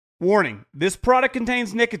Warning, this product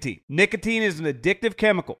contains nicotine. Nicotine is an addictive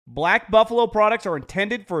chemical. Black Buffalo products are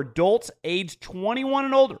intended for adults aged 21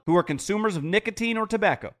 and older who are consumers of nicotine or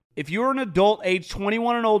tobacco. If you're an adult aged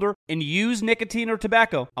 21 and older and use nicotine or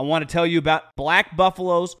tobacco, I want to tell you about Black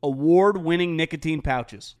Buffalo's award-winning nicotine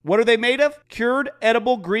pouches. What are they made of? Cured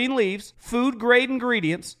edible green leaves, food-grade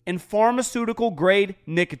ingredients, and pharmaceutical-grade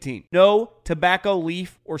nicotine. No tobacco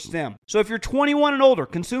leaf or stem. So if you're 21 and older,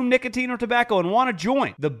 consume nicotine or tobacco, and want to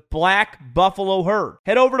join the Black Buffalo herd,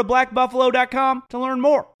 head over to blackbuffalo.com to learn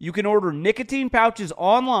more. You can order nicotine pouches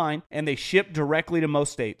online, and they ship directly to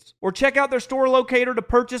most states. Or check out their store locator to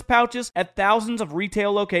purchase pouches at thousands of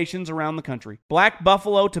retail locations around the country. Black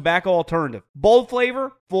Buffalo Tobacco Alternative. Bold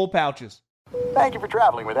flavor, full pouches. Thank you for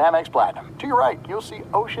traveling with Amex Platinum. To your right, you'll see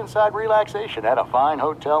oceanside relaxation at a fine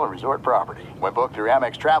hotel and resort property. When booked through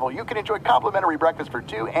Amex Travel, you can enjoy complimentary breakfast for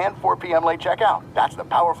 2 and 4 p.m. late checkout. That's the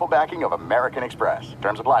powerful backing of American Express.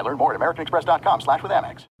 Terms apply. Learn more at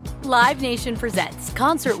americanexpress.com/withAmex. Live Nation presents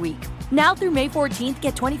Concert Week. Now through May 14th,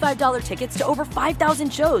 get $25 tickets to over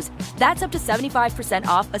 5,000 shows. That's up to 75%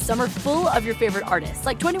 off a summer full of your favorite artists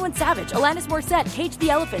like 21 Savage, Alanis Morissette, Cage the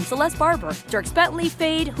Elephant, Celeste Barber, Dierks Bentley,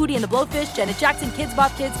 Fade, Hootie and the Blowfish, Janet Jackson, Kids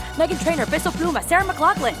Bop Kids, Meghan Trainor, Peso Pluma, Sarah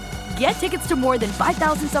McLachlan. Get tickets to more than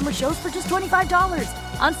 5,000 summer shows for just $25.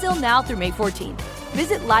 On sale now through May 14th.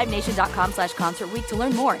 Visit livenation.com/Concert Week to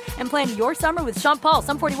learn more and plan your summer with Sean Paul,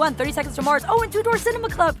 Sum 41, 30 Seconds to Mars, and Two Door Cinema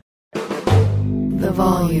Club. The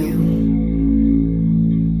volume.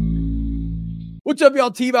 What's up, y'all?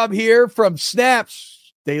 T-Bob here from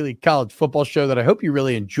Snaps, daily college football show that I hope you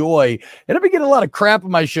really enjoy. And I've been getting a lot of crap on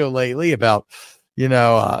my show lately about,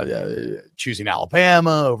 choosing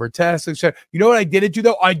Alabama over Texas. You know what I didn't do,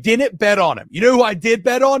 though? I didn't bet on him. You know who I did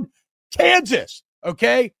bet on? Kansas,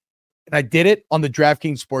 okay? And I did it on the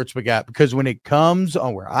DraftKings Sportsbook app because when it comes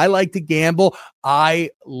on where I like to gamble, I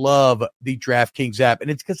love the DraftKings app.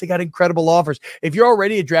 And it's because they got incredible offers. If you're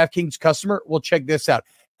already a DraftKings customer, well, check this out.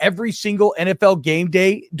 Every single NFL game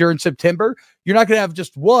day during September, you're not going to have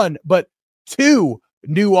just one, but 2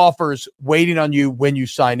 new offers waiting on you when you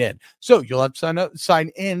sign in. So you'll have to sign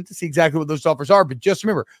in to see exactly what those offers are. But just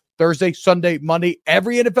remember, Thursday, Sunday, Monday,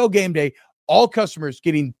 every NFL game day, all customers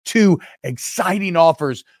getting 2 exciting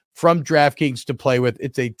offers from DraftKings to play with.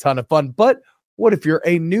 It's a ton of fun. But what if you're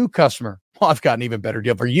a new customer? Well, I've got an even better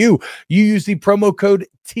deal for you. You use the promo code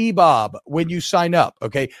TBOB when you sign up.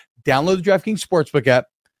 Okay. Download the DraftKings Sportsbook app.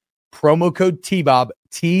 Promo code TBOB,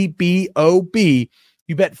 TBOB.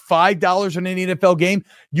 You bet $5 on any NFL game,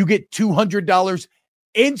 you get $200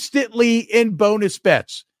 instantly in bonus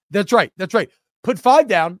bets. That's right. Put 5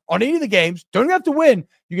 down on any of the games. Don't even have to win.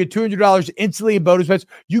 You get $200 instantly in bonus bets.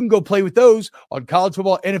 You can go play with those on college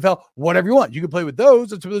football, NFL, whatever you want. You can play with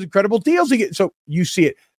those and some of those incredible deals you get. So you see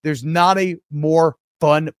it. There's not a more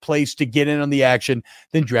fun place to get in on the action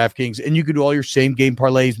than DraftKings. And you can do all your same game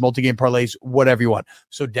parlays, multi-game parlays, whatever you want.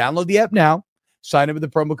 So download the app now. Sign up with the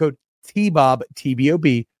promo code TBOB,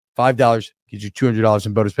 TBOB, $5 gets you $200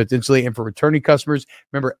 in bonus bets instantly. And for returning customers,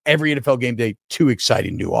 remember every NFL game day, 2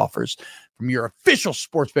 exciting new offers from your official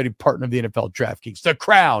sports betting partner of the NFL, DraftKings. The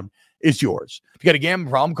crown is yours. If you got a gambling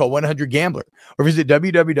problem, call 1-800-GAMBLER or visit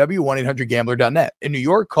www.1800gambler.net. In New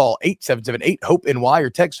York, call 877-8-HOPE-NY or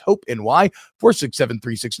text HOPE-NY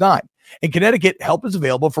 467-369. In Connecticut, help is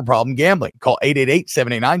available for problem gambling. Call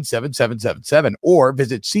 888-789-7777 or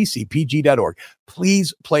visit ccpg.org.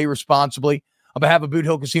 Please play responsibly. On behalf of Boot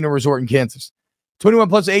Hill Casino Resort in Kansas. 21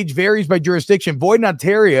 plus age varies by jurisdiction. Void in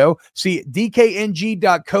Ontario. See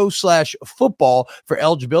dkng.co/football for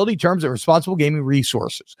eligibility, terms, and responsible gaming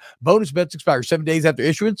resources. Bonus bets expire 7 days after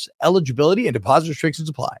issuance. Eligibility and deposit restrictions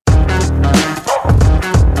apply.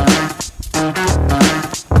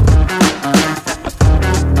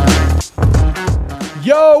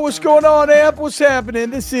 Yo, what's going on, Amp? What's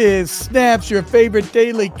happening? This is Snaps, your favorite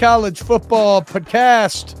daily college football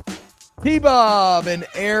podcast. T-Bob and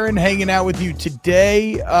Aaron hanging out with you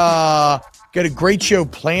today. Got a great show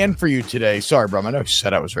planned for you today. Sorry, bro. I know I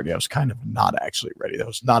said I was ready. I was kind of not actually ready. That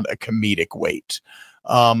was not a comedic wait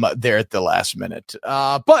there at the last minute.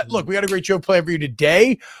 But look, we got a great show planned for you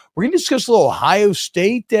today. We're going to discuss a little Ohio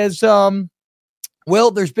State as,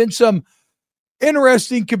 there's been some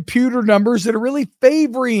interesting computer numbers that are really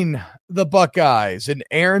favoring the Buckeyes. And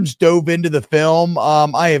Aaron's dove into the film.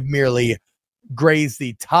 I have merely grazed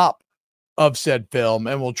the top of said film,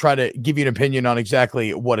 and we'll try to give you an opinion on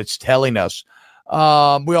exactly what it's telling us.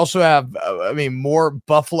 We also have, more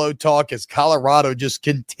Buffalo talk as Colorado just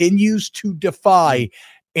continues to defy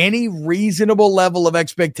any reasonable level of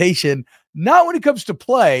expectation, not when it comes to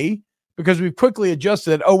play, because we've quickly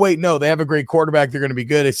adjusted that. Oh, wait, no, they have a great quarterback. They're going to be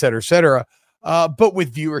good, et cetera, et cetera. but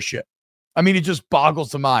with viewership. I mean, it just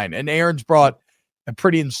boggles the mind. And Aaron's brought a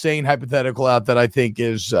pretty insane hypothetical out that I think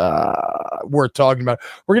is worth talking about.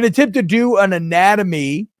 We're going to attempt to do an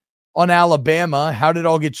anatomy on Alabama. How did it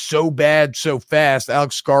all get so bad so fast?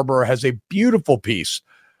 Alex Scarborough has a beautiful piece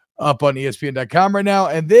up on ESPN.com right now.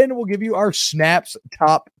 And then we'll give you our Snaps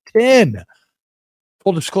top 10.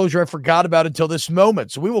 Full disclosure, I forgot about it until this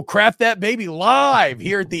moment. So we will craft that baby live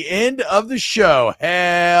here at the end of the show.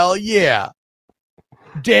 Hell yeah.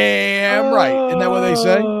 Damn right. Isn't that what they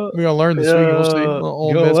say? We're going to learn this week. We'll see.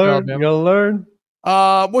 You're going to learn.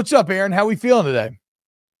 What's up, Aaron? How we feeling today?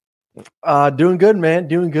 Doing good, man.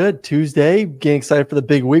 Doing good. Tuesday. Getting excited for the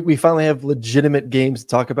big week. We finally have legitimate games to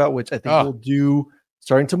talk about, which I think we'll do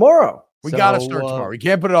starting tomorrow. We got to start tomorrow. We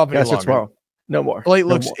can't put it off any longer. Tomorrow. No more. Slate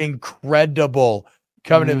looks incredible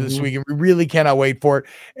coming into this week, and we really cannot wait for it.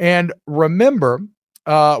 And remember,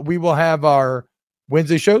 we will have our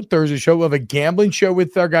Wednesday show, Thursday show. We'll have a gambling show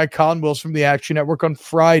with our guy Colin Wills from the Action Network on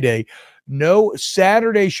Friday. No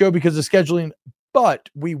Saturday show because of scheduling, but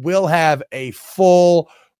we will have a full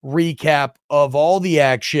recap of all the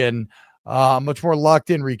action, much more locked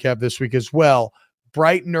in recap this week as well.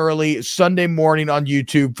 Bright and early Sunday morning on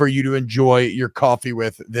YouTube for you to enjoy your coffee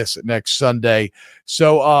with this next Sunday.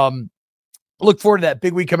 So look forward to that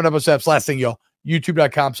big week coming up on Snaps. Last thing, y'all,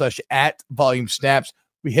 youtube.com/@volumesnaps.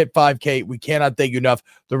 We hit 5K. We cannot thank you enough.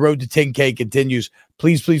 The road to 10K continues.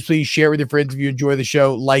 Please, please, please share with your friends if you enjoy the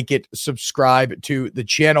show. Like it, subscribe to the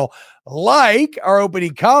channel. Like our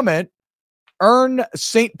opening comment, Ern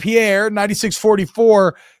St. Pierre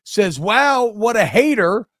 9644 says, wow, what a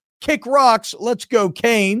hater. Kick rocks. Let's go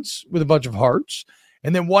Canes with a bunch of hearts.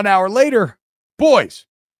 And then 1 hour later, boys,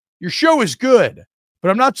 your show is good,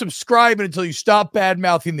 but I'm not subscribing until you stop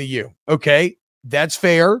bad-mouthing the U. Okay, that's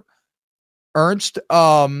fair. Ernst,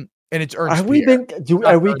 and it's Ernst. Have we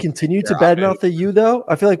continued to badmouth the U though?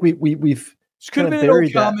 I feel like we've could have been an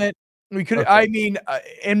old comment. We could, I mean,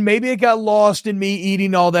 and maybe it got lost in me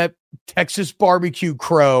eating all that Texas barbecue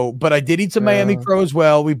crow, but I did eat some Miami crow as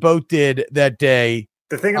well. We both did that day.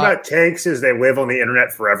 The thing about tanks is they live on the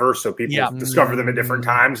internet forever, so people discover them at different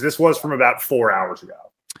times. This was from about 4 hours ago.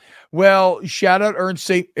 Well, shout out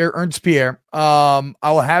Ernst Pierre. I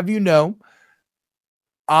will have you know,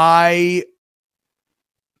 I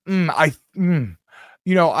don't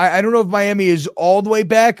know if Miami is all the way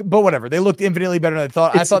back, but whatever. They looked infinitely better than I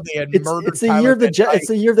thought. I thought they had murdered. It's the year of it's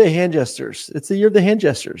the year of the hand gestures. It's the year of the hand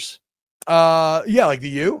gestures. Yeah, like the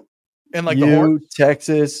U and like U, the horn.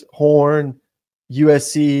 Texas, horn,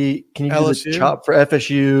 USC. Can you do the chop for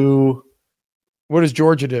FSU? What does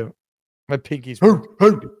Georgia do? My pinky's. Oh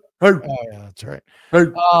yeah, that's right.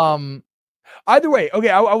 Either way, okay.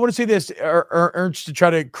 I want to say this, Ernst, to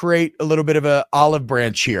try to create a little bit of an olive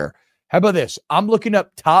branch here. How about this? I'm looking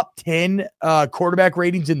up top 10 quarterback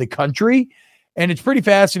ratings in the country, and it's pretty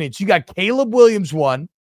fascinating. So you got Caleb Williams 1,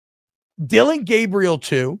 Dylan Gabriel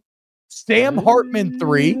 2, Sam Hartman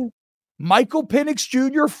 3, Michael Penix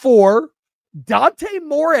Jr. 4, Dante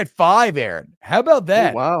Moore at 5, Aaron. How about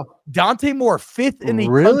that? Oh, wow. Dante Moore 5th in the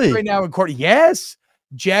country right now in court. Yes.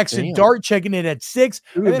 Jackson Dart checking in at 6.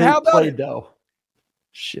 And then how about it? Though?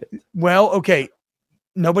 Shit. Well, okay.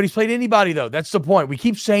 Nobody's played anybody, though. That's the point. We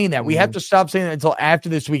keep saying that. We have to stop saying that until after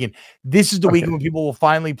this weekend. This is the weekend when people will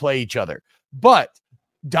finally play each other. But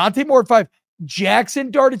Dante Moore at 5.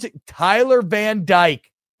 Jackson Dart at 6. Tyler Van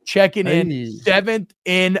Dyke checking in 7th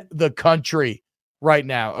in the country right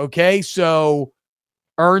now. Okay, so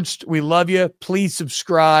Ernst, we love you. Please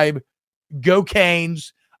subscribe. Go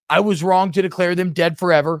Canes. I was wrong to declare them dead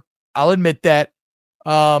forever. I'll admit that.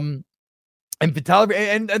 And Tyler,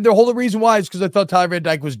 and the whole reason why is because I thought Tyler Van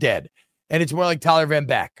Dyke was dead, and it's more like Tyler Van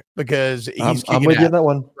Beck because he's. I'm with you on that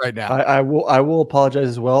one right now. I will apologize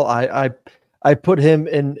as well. I put him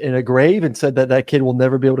in a grave and said that kid will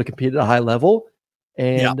never be able to compete at a high level,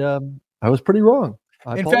 and I was pretty wrong.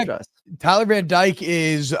 I apologize. Fact, Tyler Van Dyke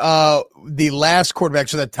is the last quarterback,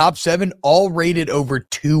 so the top 7 all rated over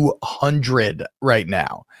 200 right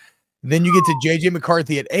now. Then you get to J.J.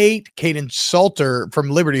 McCarthy at 8, Caden Salter from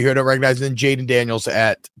Liberty, who I don't recognize, and then Jaden Daniels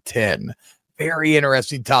at 10. Very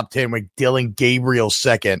interesting top 10 with Dylan Gabriel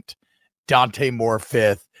 2nd, Dante Moore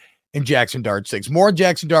 5th, and Jackson Dart 6th. More on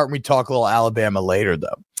Jackson Dart when we talk a little Alabama later,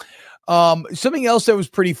 though. Something else that was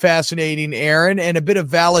pretty fascinating, Aaron, and a bit of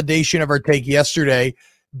validation of our take yesterday,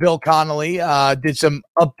 Bill Connolly did some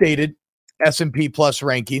updated S&P Plus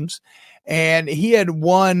rankings. And he had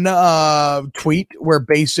one tweet where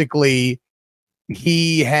basically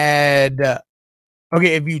he had,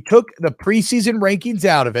 if you took the preseason rankings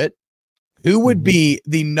out of it, who would be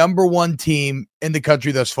the number 1 team in the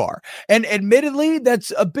country thus far? And admittedly,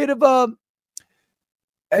 that's a bit of a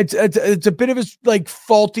It's a bit of a like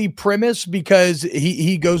faulty premise because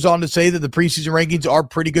he goes on to say that the preseason rankings are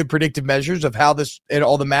pretty good predictive measures of how this and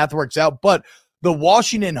all the math works out. But the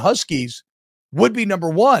Washington Huskies would be number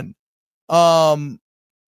one.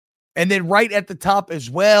 And then right at the top as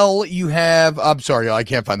well, you have, I'm sorry, I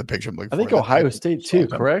can't find the picture I'm looking for. I think Ohio State too,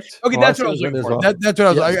 correct? Okay, that's what I was looking for. That's what I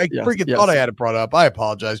was, I freaking thought I had it brought up. I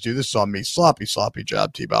apologize, dude. This is on me. Sloppy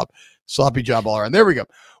job, T-Bob. Sloppy job all around. There we go.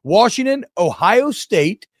 Washington, Ohio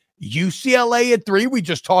State, UCLA at 3. We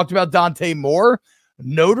just talked about Dante Moore.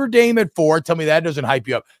 Notre Dame at 4. Tell me that doesn't hype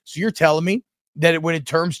you up. So you're telling me that when it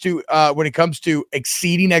comes to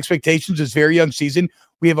exceeding expectations this very young season,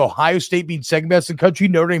 we have Ohio State being second best in the country,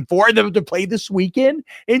 Notre Dame 4, and then to play this weekend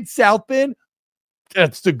in South Bend.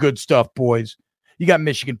 That's the good stuff, boys. You got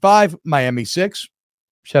Michigan 5, Miami 6,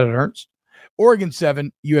 shout out Ernst, Oregon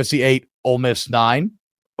 7, USC 8, Ole Miss 9,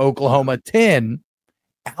 Oklahoma 10,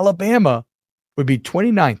 Alabama would be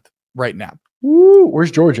 29th right now. Woo,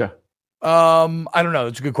 where's Georgia? I don't know.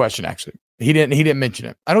 It's a good question, actually. He didn't mention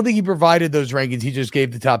it. I don't think he provided those rankings. He just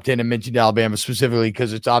gave the top 10 and mentioned Alabama specifically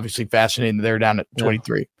because it's obviously fascinating that they're down at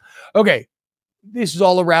 23. Yeah. Okay. This is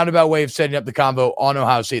all a roundabout way of setting up the convo on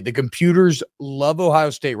Ohio State. The computers love Ohio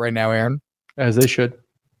State right now, Aaron. As they should.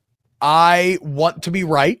 I want to be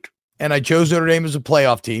right, and I chose Notre Dame as a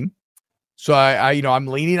playoff team. So I'm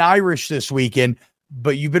leaning Irish this weekend,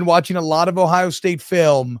 but you've been watching a lot of Ohio State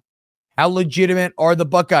film. How legitimate are the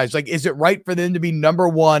Buckeyes? Like, is it right for them to be number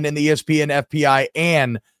one in the ESPN FPI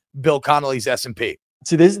and Bill Connolly's S&P?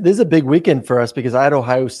 See, this is a big weekend for us because I had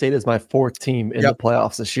Ohio State as my 4th team in the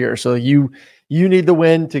playoffs this year. So you need the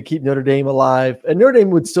win to keep Notre Dame alive. And Notre Dame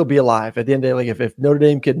would still be alive at the end of the day. Like if Notre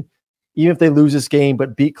Dame can, even if they lose this game,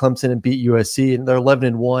 but beat Clemson and beat USC and they're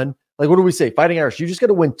 11-1, like what do we say? Fighting Irish, you just got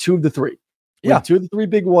to win 2 of the 3. Win 2 of the 3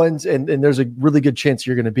 big ones, and there's a really good chance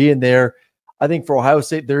you're going to be in there. I think for Ohio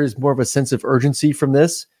State, there is more of a sense of urgency from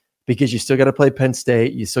this because you still got to play Penn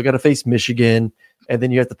State. You still got to face Michigan. And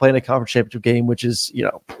then you have to play in a conference championship game, which is,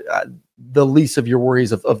 the least of your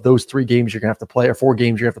worries of those 3 games you're going to have to play or 4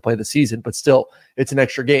 games you're going to have to play this season. But still, it's an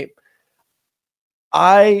extra game.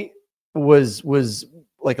 I was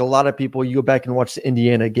like a lot of people, you go back and watch the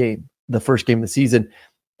Indiana game, the first game of the season,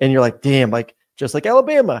 and you're like, damn, like just like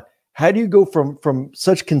Alabama. How do you go from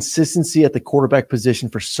such consistency at the quarterback position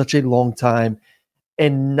for such a long time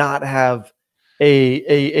and not have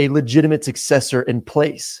a legitimate successor in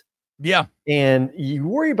place? Yeah. And you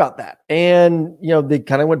worry about that. And, they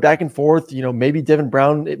kind of went back and forth, maybe Devin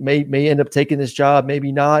Brown, it may end up taking this job,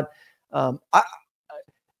 maybe not.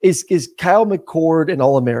 Is Kyle McCord an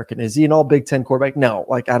All-American? Is he an All Big Ten quarterback? No.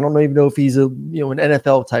 Like, I don't even know if he's an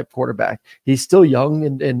NFL type quarterback. He's still young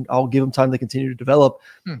and I'll give him time to continue to develop,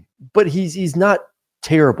 but he's not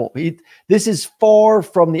terrible. This is far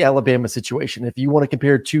from the Alabama situation. If you want to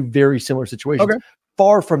compare 2 very similar situations,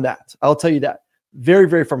 far from that. I'll tell you that. Very,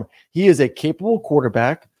 very far. He is a capable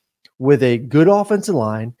quarterback with a good offensive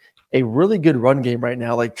line, a really good run game right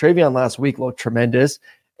now. Like Travion last week looked tremendous.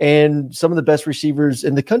 And some of the best receivers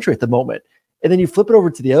in the country at the moment. And then you flip it over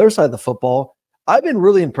to the other side of the football. I've been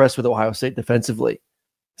really impressed with Ohio State defensively.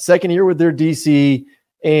 Second year with their DC,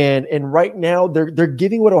 and right now they're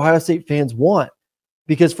giving what Ohio State fans want.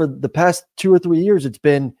 Because for the past 2 or 3 years, it's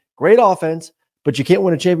been great offense, but you can't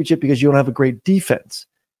win a championship because you don't have a great defense.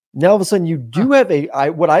 Now all of a sudden you do have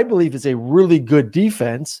what I believe is a really good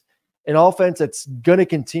defense, an offense that's going to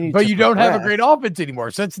continue. But you don't have a great offense anymore,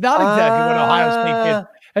 so it's not exactly what Ohio State fans.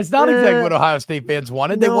 It's not exactly what Ohio State fans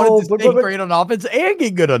wanted. They wanted to stay great on offense and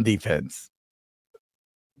get good on defense.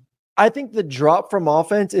 I think the drop from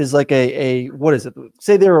offense is like a what is it?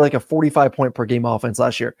 Say they were like a 45 point per game offense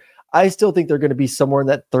last year. I still think they're going to be somewhere in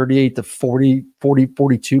that 38 to 40,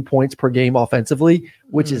 42 points per game offensively,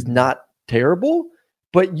 which is not terrible,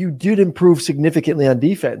 but you did improve significantly on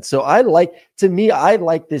defense. So I like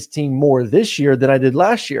this team more this year than I did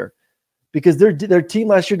last year because their team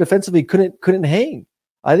last year defensively couldn't hang.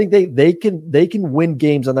 I think they can win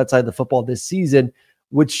games on that side of the football this season,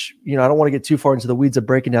 which, I don't want to get too far into the weeds of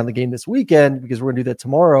breaking down the game this weekend because we're going to do that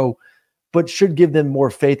tomorrow, but should give them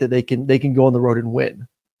more faith that they can go on the road and win.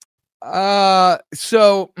 I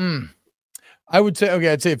would say,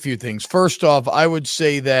 I'd say a few things. First off, I would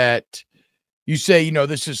say that you say,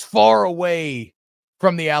 this is far away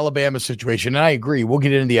from the Alabama situation. And I agree. We'll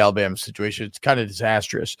get into the Alabama situation. It's kind of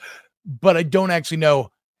disastrous, but I don't actually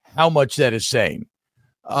know how much that is saying.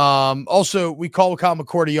 Also, we call Kyle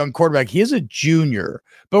McCord a young quarterback. He is a junior,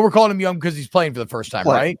 but we're calling him young because he's playing for the first time,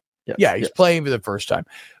 right? Yes, yeah, he's playing for the first time.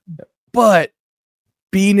 But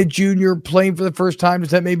being a junior playing for the first time,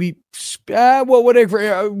 does that maybe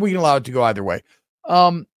whatever, we can allow it to go either way.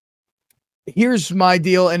 here's my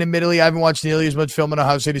deal. And admittedly, I haven't watched nearly as much film on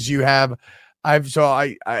Ohio State as you have.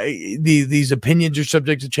 These opinions are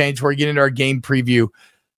subject to change before we get into our game preview.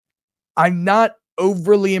 I'm not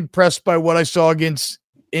overly impressed by what I saw against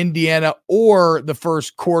Indiana or the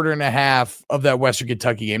first quarter and a half of that Western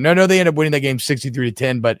Kentucky game. Now, I know they ended up winning that game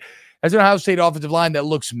 63-10, but as an Ohio State offensive line that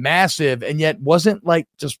looks massive and yet wasn't like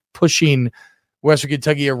just pushing Western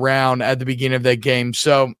Kentucky around at the beginning of that game.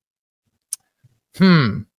 So,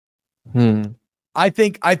 I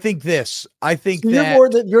think this. I think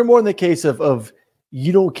so you're more in the case of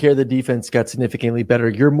you don't care the defense got significantly better.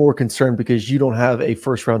 You're more concerned because you don't have a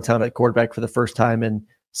first round talent at quarterback for the first time in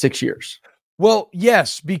 6 years. Well,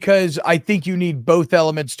 yes, because I think you need both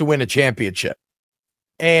elements to win a championship.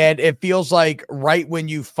 And it feels like right when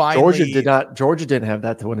you finally Georgia didn't have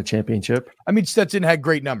that to win a championship. I mean, Stetson had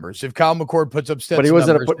great numbers. If Kyle McCord puts up Stetson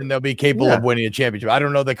numbers, then they'll be capable of winning a championship. I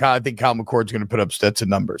don't know that I think Kyle McCord's going to put up Stetson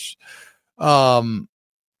numbers. So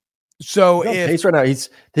pace right now,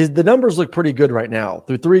 the numbers look pretty good right now.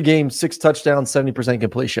 Through 3 games, 6 touchdowns, 70%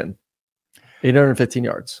 completion, 815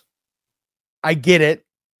 yards. I get it.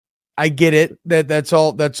 That's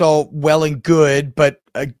all well and good, but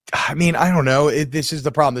I mean, I don't know. This is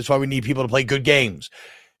the problem. That's why we need people to play good games.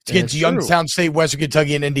 It's against Youngstown State, Western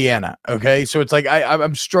Kentucky, and Indiana. Okay, so it's like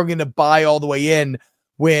I'm struggling to buy all the way in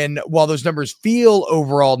while those numbers feel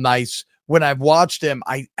overall nice. When I've watched them,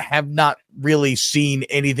 I have not really seen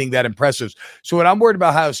anything that impressive. So what I'm worried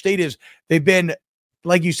about Ohio State is they've been,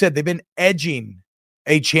 like you said, they've been edging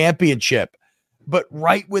a championship, but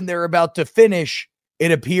right when they're about to finish,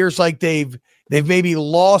 it appears like they've maybe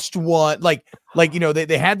lost one. Like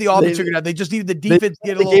they had the offense figured out. They just needed the defense to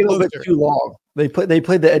get a little bit too long. They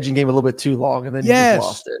played the edging game a little bit too long, and then you just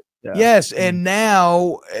lost it. Yeah. Yes, and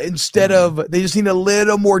now instead of they just need a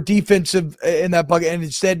little more defensive in that bucket, and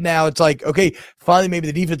instead now it's like, okay, finally maybe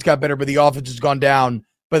the defense got better, but the offense has gone down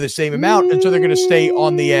by the same amount, and so they're going to stay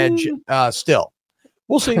on the edge still.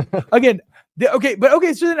 We'll see. Again,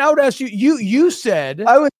 okay. So then I would ask you. You said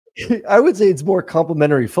I would say it's more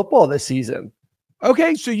complimentary football this season.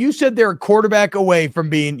 Okay, so you said they're a quarterback away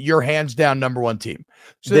from being your hands down number 1 team.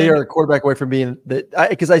 So they are a quarterback away from being that,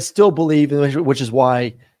 because I still believe, which is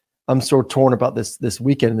why I'm so torn about this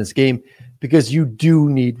weekend in this game, because you do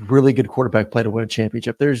need really good quarterback play to win a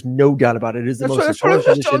championship. There's no doubt about it. It is the most important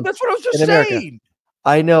position. That's what I was just saying.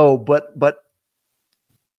 I know, but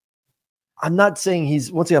I'm not saying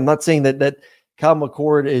I'm not saying that Kyle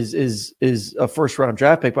McCord is a first round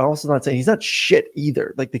draft pick, but I'm also not saying he's not shit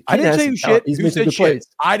either. Like the kid I didn't say shit. He's making good plays.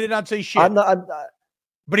 I did not say shit. I'm not.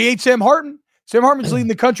 But he ain't Sam Hartman. Sam Hartman's leading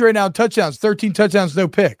the country right now in touchdowns, 13 touchdowns, no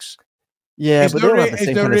picks. Yeah, but they don't have the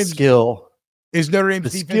same kind of skill. Is Notre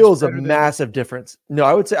Dame's defense skill is a massive difference. No,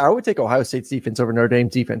 I would take Ohio State's defense over Notre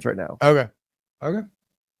Dame's defense right now. Okay.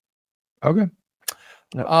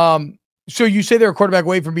 No. So you say they're a quarterback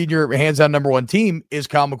away from being your hands-on number 1 team. Is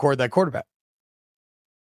Kyle McCord that quarterback?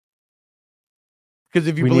 Because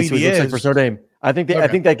if you believe he is, like for Notre Dame, I think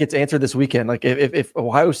that gets answered this weekend. Like if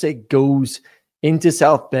Ohio State goes into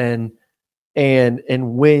South Bend and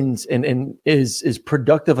wins and is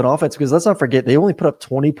productive in offense, because let's not forget they only put up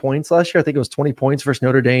 20 points last year. I think it was 20 points versus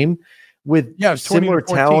Notre Dame with similar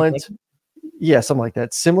talent. Yeah, something like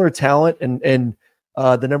that. Similar talent and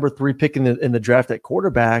the number 3 pick in the draft at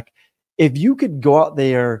quarterback. If you could go out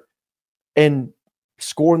there and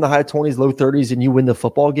score in the high 20s, low 30s, and you win the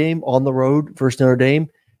football game on the road versus Notre Dame,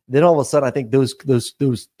 then all of a sudden I think those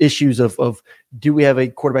issues of do we have a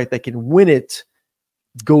quarterback that can win it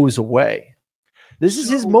goes away. This is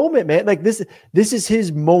his moment, man. Like this is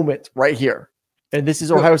his moment right here. And this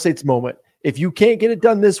is Ohio State's moment. If you can't get it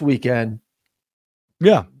done this weekend,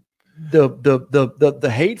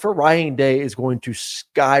 the hate for Ryan Day is going to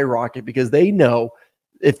skyrocket, because they know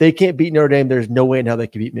if they can't beat Notre Dame, there's no way in hell they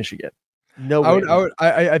can beat Michigan. No way.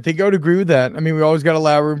 I think I would agree with that. I mean, we always got to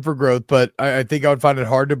allow room for growth, but I think I would find it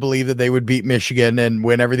hard to believe that they would beat Michigan and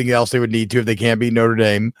win everything else they would need to if they can't beat Notre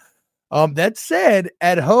Dame. That said,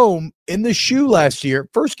 at home in the shoe last year,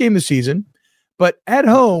 first game of the season, but at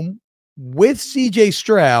home with CJ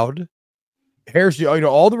Stroud, Harris,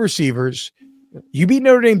 all the receivers, you beat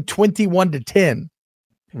Notre Dame 21-10.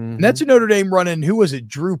 Mm-hmm. And that's a Notre Dame running. Who was it?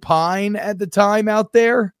 Drew Pine at the time out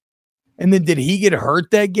there. And then did he get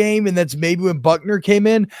hurt that game? And that's maybe when Buckner came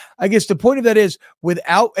in. I guess the point of that is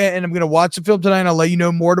without, and I'm going to watch the film tonight and I'll let you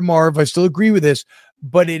know more tomorrow if I still agree with this,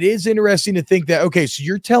 but it is interesting to think that, okay, so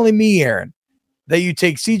you're telling me, Aaron, that you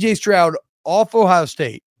take CJ Stroud off Ohio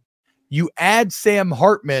State, you add Sam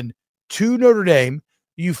Hartman to Notre Dame,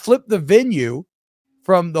 you flip the venue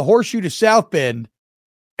from the Horseshoe to South Bend,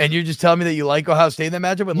 and you're just telling me that you like Ohio State in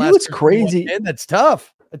that matchup? It's crazy. That's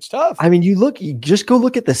tough. It's tough. I mean, you just go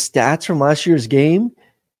look at the stats from last year's game.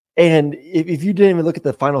 And if you didn't even look at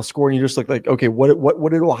the final score and you just look like, okay,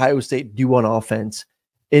 what did Ohio State do on offense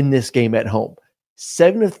in this game at home?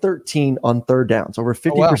 7 of 13 on third downs, over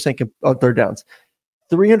 50% on third downs,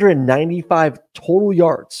 395 total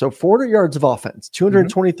yards. So 400 yards of offense,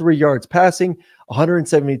 223 yards passing,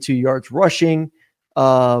 172 yards rushing,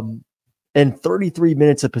 and 33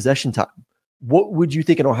 minutes of possession time. What would you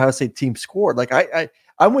think an Ohio State team scored? Like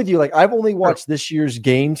I'm with you. Like I've only watched this year's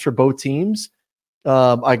games for both teams.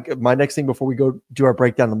 My next thing before we go do our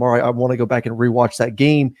breakdown tomorrow, I want to go back and rewatch that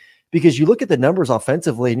game because you look at the numbers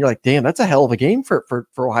offensively and you're like, damn, that's a hell of a game for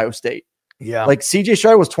Ohio State. Yeah. Like CJ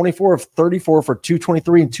Stroud was 24 of 34 for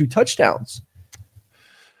 223 and 2 touchdowns.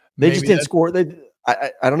 They just didn't score.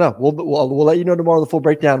 I don't know. We'll let you know tomorrow the full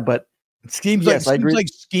breakdown, but it seems like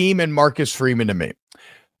scheme and Marcus Freeman to me.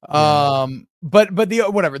 But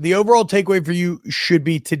the overall takeaway for you should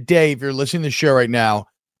be today, if you're listening to the show right now,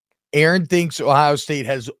 Aaron thinks Ohio State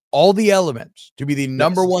has all the elements to be the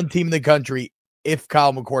number one team in the country if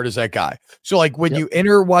Kyle McCord is that guy. So like when you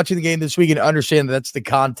enter watching the game this week and understand that's the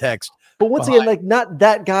context. But once again, like not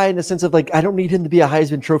that guy in the sense of like, I don't need him to be a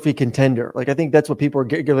Heisman Trophy contender. Like, I think that's what people are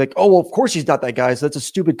getting like, oh, well, of course he's not that guy. So that's a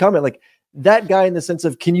stupid comment. Like that guy in the sense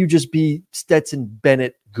of, can you just be Stetson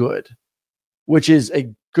Bennett good, which is a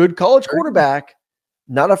good college quarterback,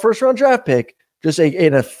 not a first round draft pick, just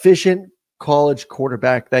an efficient college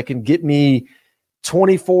quarterback that can get me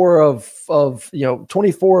 24 of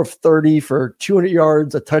 30 for 200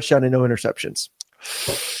 yards, a touchdown, and no interceptions.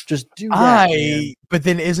 Just do that. But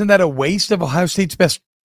then isn't that a waste of Ohio State's best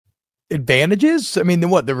advantages? I mean,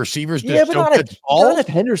 then what? The receivers just don't catch balls? Not if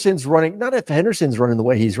Henderson's running the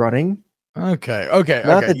way he's running. Okay.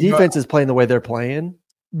 Not the defense is playing the way they're playing.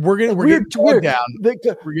 We're getting down.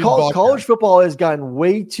 College football has gotten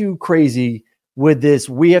way too crazy with this.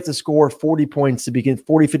 We have to score 40 points to begin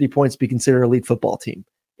 50 points to be considered an elite football team.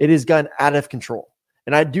 It has gotten out of control.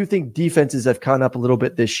 And I do think defenses have caught up a little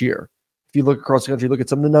bit this year. If you look across the country, look at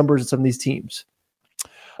some of the numbers of some of these teams.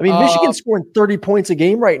 I mean, Michigan's scoring 30 points a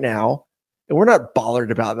game right now, and we're not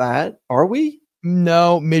bothered about that, are we?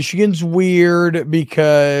 No, Michigan's weird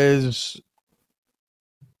because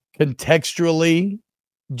contextually,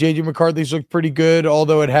 JJ McCarthy's looked pretty good,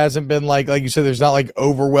 although it hasn't been like you said, there's not like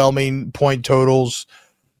overwhelming point totals.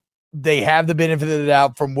 They have the benefit of the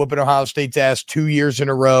doubt from whooping Ohio State's ass 2 years in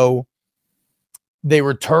a row. They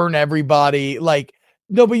return everybody.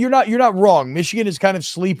 No, but you're not wrong. Michigan is kind of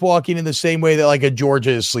sleepwalking in the same way that like a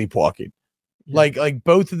Georgia is sleepwalking. Yeah. Like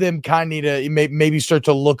both of them kind of need to maybe start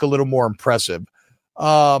to look a little more impressive.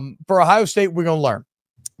 For Ohio State, we're going to learn.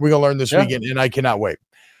 We're going to learn this weekend, and I cannot wait.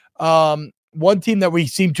 One team that we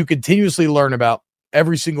seem to continuously learn about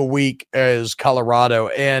every single week is Colorado.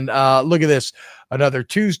 And look at this. Another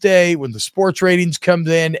Tuesday when the sports ratings comes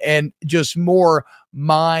in and just more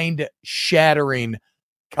mind-shattering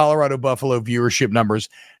Colorado Buffalo viewership numbers.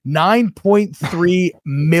 9.3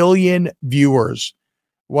 million viewers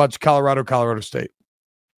watch Colorado State.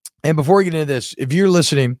 And before we get into this, if you're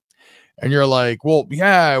listening and you're like, well,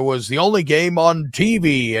 yeah, it was the only game on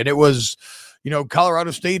TV and it was,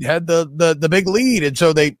 Colorado State had the big lead. And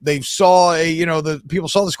so they saw the people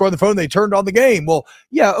saw the score on the phone. They turned on the game. Well,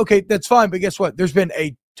 yeah, okay, that's fine. But guess what? There's been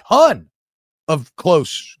a ton of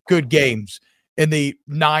close, good games in the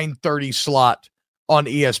 9:30 slot on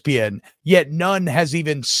ESPN, yet none has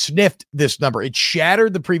even sniffed this number. It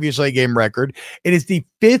shattered the previous late game record. It is the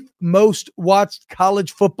 5th most watched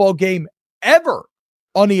college football game ever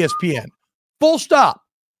on ESPN. Full stop.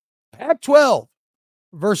 Pac-12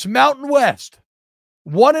 versus Mountain West.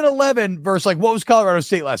 1-11 versus what was Colorado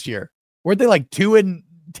State last year? Weren't they 2-10?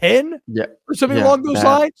 Yeah. Or something along those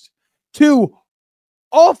lines? 2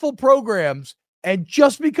 awful programs. And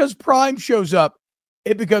just because Prime shows up,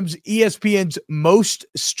 it becomes ESPN's most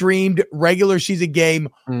streamed regular season game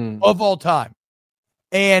of all time.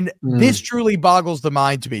 And this truly boggles the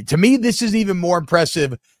mind to me. To me, this is even more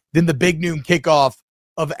impressive than the big noon kickoff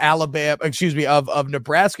of of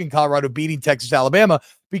Nebraska and Colorado beating Texas, Alabama,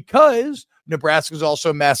 because Nebraska is also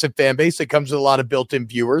a massive fan base that comes with a lot of built-in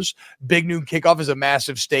viewers. Big noon kickoff is a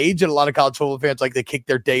massive stage, and a lot of college football fans like to kick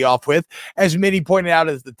their day off with. As many pointed out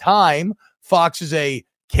at the time, Fox is a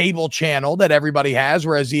cable channel that everybody has,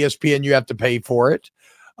 whereas ESPN, you have to pay for it.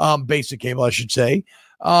 Basic cable, I should say.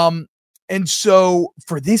 And so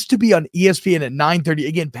for this to be on ESPN at 9:30,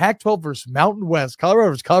 again, Pac-12 versus Mountain West,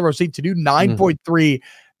 Colorado versus Colorado State to do 9.3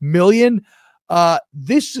 million.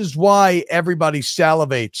 This is why everybody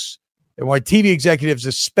salivates and why TV executives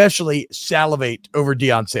especially salivate over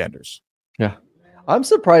Deion Sanders. Yeah. I'm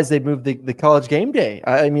surprised they moved the college game day.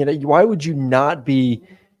 I mean, why would you not be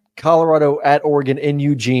Colorado at Oregon in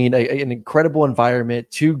Eugene, an incredible environment,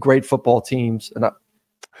 two great football teams, and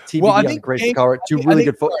TBD Well, I on think great Colorado, two really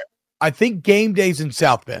good football. I think game day's in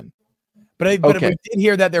South Bend, but we did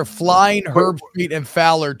hear that they're flying Herb Street and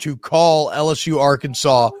Fowler to call LSU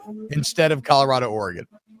Arkansas instead of Colorado Oregon.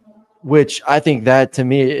 Which I think that, to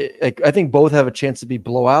me, I think both have a chance to be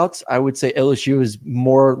blowouts. I would say LSU is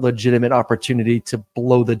more legitimate opportunity to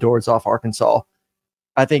blow the doors off Arkansas.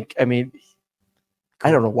 I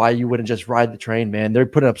don't know why you wouldn't just ride the train, man. They're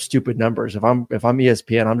putting up stupid numbers. If I'm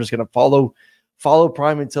ESPN, I'm just going to follow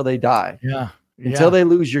Prime until they die. Yeah. Until they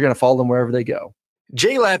lose, you're going to follow them wherever they go.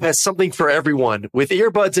 JLab has something for everyone with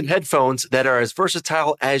earbuds and headphones that are as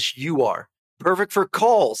versatile as you are. Perfect for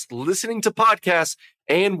calls, listening to podcasts,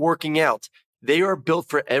 and working out. They are built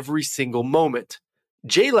for every single moment.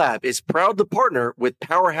 JLab is proud to partner with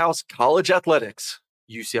Powerhouse College Athletics,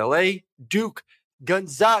 UCLA, Duke,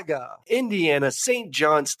 Gonzaga, Indiana, St.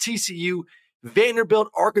 John's, TCU, Vanderbilt,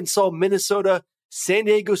 Arkansas, Minnesota, San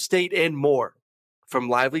Diego State, and more. From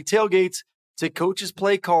lively tailgates to coaches'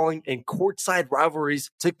 play calling and courtside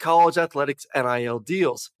rivalries to college athletics NIL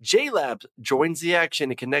deals, JLab joins the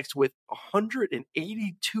action and connects with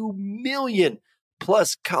 182 million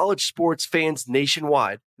plus college sports fans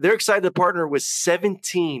nationwide. They're excited to partner with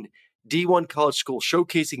 17 D1 college schools,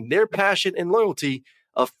 showcasing their passion and loyalty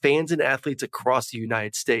of fans and athletes across the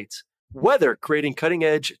United States. Whether creating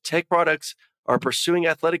cutting-edge tech products or pursuing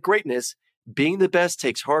athletic greatness, being the best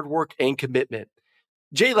takes hard work and commitment.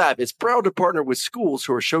 JLab is proud to partner with schools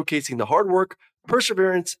who are showcasing the hard work,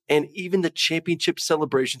 perseverance, and even the championship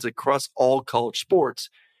celebrations across all college sports.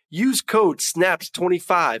 Use code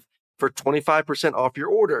SNAPS25 for 25% off your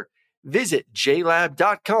order. Visit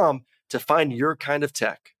JLab.com to find your kind of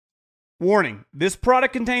tech. Warning, this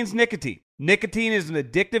product contains nicotine. Nicotine is an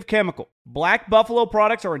addictive chemical. Black Buffalo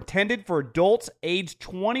products are intended for adults aged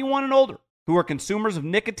 21 and older who are consumers of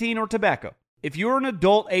nicotine or tobacco. If you're an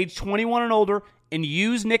adult aged 21 and older and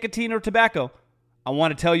use nicotine or tobacco, I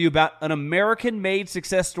want to tell you about an American-made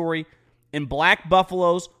success story in Black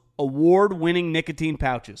Buffalo's award-winning nicotine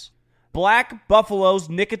pouches. Black Buffalo's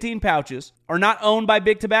nicotine pouches are not owned by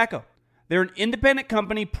Big Tobacco. They're an independent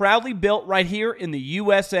company proudly built right here in the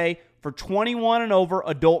USA for 21 and over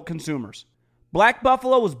adult consumers. Black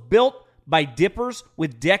Buffalo was built by dippers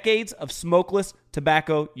with decades of smokeless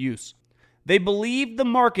tobacco use. They believed the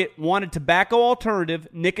market wanted tobacco alternative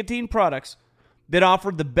nicotine products that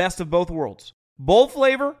offered the best of both worlds. Bold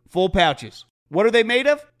flavor, full pouches. What are they made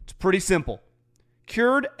of? It's pretty simple.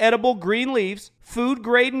 Cured edible green leaves,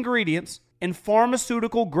 food-grade ingredients, and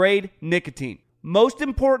pharmaceutical-grade nicotine. Most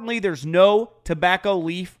importantly, there's no tobacco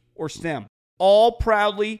leaf or stem. All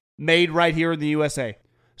proudly made right here in the USA.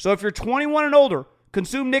 So if you're 21 and older,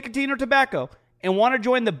 consume nicotine or tobacco, and want to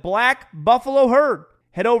join the Black Buffalo herd,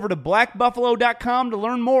 head over to blackbuffalo.com to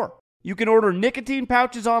learn more. You can order nicotine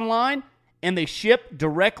pouches online, and they ship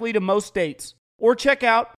directly to most states. Or check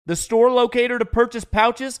out the store locator to purchase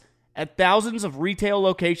pouches at thousands of retail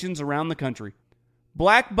locations around the country.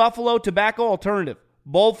 Black Buffalo Tobacco Alternative.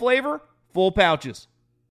 Bold flavor, full pouches.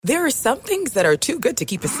 There are some things that are too good to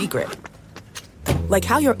keep a secret. Like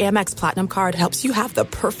how your Amex Platinum card helps you have the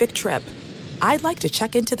perfect trip. I'd like to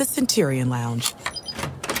check into the Centurion Lounge.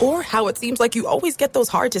 Or how it seems like you always get those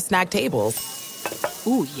hard-to-snag tables.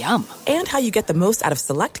 Ooh, yum. And how you get the most out of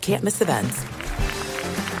select can't-miss events.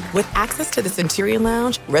 With access to the Centurion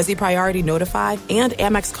Lounge, Resi Priority Notified, and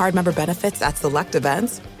Amex card member benefits at select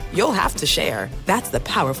events, you'll have to share. That's the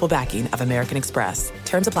powerful backing of American Express.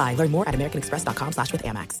 Terms apply. Learn more at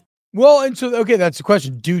americanexpress.com/withAmex. Well, and so, okay, that's the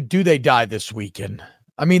question. Do they die this weekend?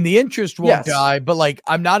 I mean, the interest won't die, but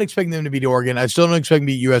I'm not expecting them to beat Oregon. I still don't expect them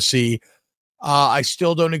to beat USC. I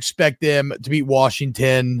still don't expect them to beat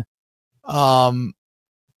Washington.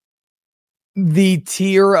 The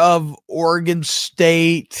tier of Oregon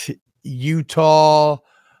State, Utah,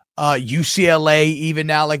 UCLA, even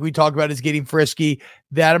now, like we talked about, is getting frisky.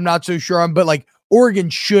 That I'm not so sure on, but Oregon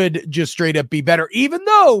should just straight up be better, even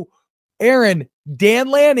though Dan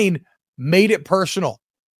Lanning made it personal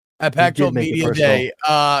at Pac-12 Media Day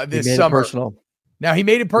this summer. Now, he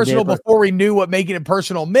made it personal before we knew what making it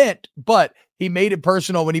personal meant, but he made it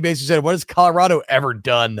personal when he basically said, "What has Colorado ever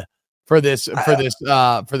done for this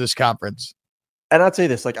conference?" And I'll tell you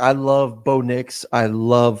this, I love Bo Nix. I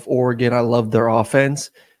love Oregon. I love their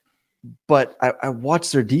offense. But I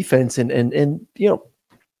watched their defense and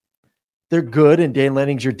they're good, and Dan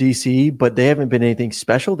Lanning's your DC, but they haven't been anything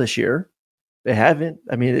special this year. They haven't.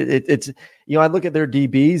 I mean, it's I look at their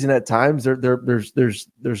DBs, and at times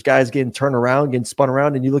there's guys getting turned around, getting spun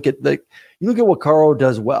around, and you look at what Colorado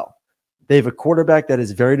does well. They have a quarterback that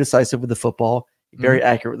is very decisive with the football. very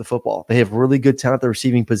accurate with the football. They have really good talent at the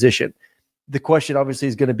receiving position. The question obviously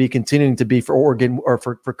is going to be continuing to be for Oregon or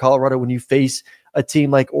for Colorado when you face a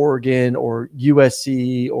team like Oregon or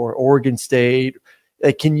USC or Oregon State.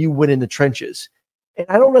 Can you win in the trenches? And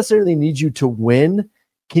I don't necessarily need you to win.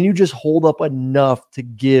 Can you just hold up enough to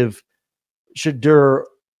give Shedeur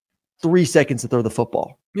 3 seconds to throw the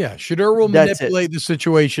football? Yeah, Shedeur will manipulate the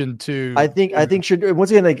situation to. I think Shedeur,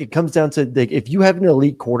 once again, it comes down to if you have an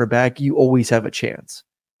elite quarterback, you always have a chance.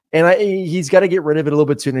 And he's got to get rid of it a little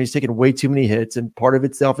bit sooner. He's taken way too many hits, and part of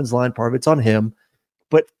it's the offensive line, part of it's on him.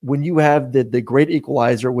 But when you have the great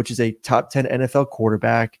equalizer, which is a top 10 NFL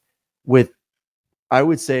quarterback with, I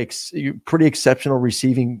would say, pretty exceptional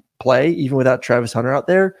receiving play, even without Travis Hunter out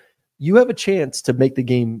there, you have a chance to make the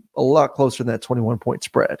game a lot closer than that 21-point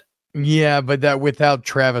spread. Yeah, but that without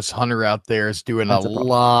Travis Hunter out there is doing a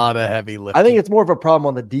lot of heavy lifting. I think it's more of a problem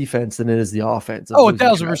on the defense than it is the offense. Oh,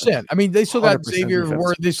 1,000%. I mean, they still got Xavier.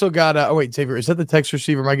 They still got. Oh wait, Xavier, is that the Texas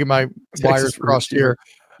receiver? I get my wires crossed here.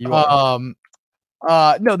 No,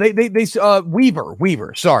 they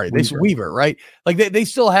Weaver. Sorry, Weaver, right? Like they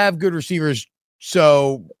still have good receivers.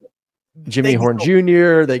 So Jimmy Horn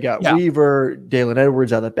Jr., they got Weaver, Dalen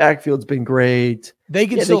Edwards out of the backfield's been great. They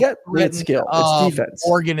can still get great skill. It's defense.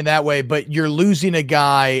 Oregon in that way, but you're losing a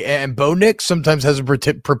guy, and Bo Nix sometimes has a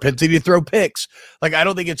propensity to throw picks. Like, I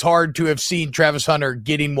don't think it's hard to have seen Travis Hunter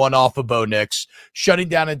getting one off of Bo Nix, shutting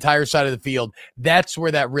down an entire side of the field. That's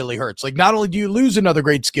where that really hurts. Like, not only do you lose another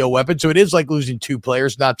great skill weapon, so it is like losing two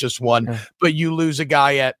players, not just one, but you lose a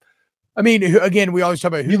guy at, I mean, again, we always talk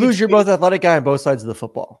about you lose your most athletic guy on both sides of the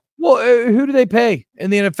football. Well, who do they pay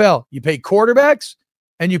in the NFL? You pay quarterbacks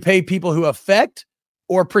and you pay people who affect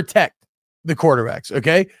or protect the quarterbacks.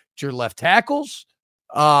 Okay. It's your left tackles.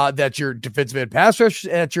 That's your defensive end pass rush.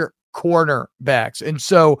 And that's your cornerbacks. And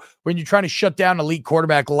so when you're trying to shut down an elite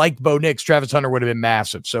quarterback like Bo Nix, Travis Hunter would have been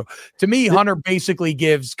massive. So to me, Hunter basically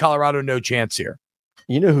gives Colorado no chance here.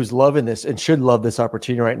 You know who's loving this and should love this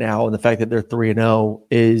opportunity right now, and the fact that they're 3-0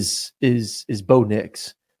 is Bo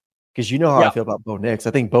Nix. Because you know how I feel about Bo Nix.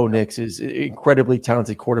 I think Bo Nix is an incredibly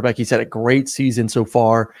talented quarterback. He's had a great season so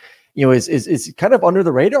far. You know, is kind of under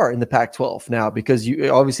the radar in the Pac-12 now because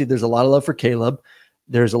obviously there's a lot of love for Caleb.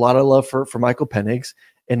 There's a lot of love for Michael Penix.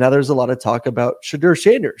 And now there's a lot of talk about Shedeur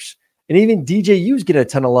Sanders. And even DJU's getting a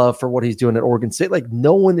ton of love for what he's doing at Oregon State. Like,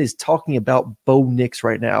 no one is talking about Bo Nix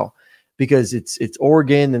right now, because it's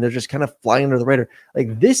Oregon and they're just kind of flying under the radar.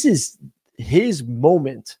 Like, this is his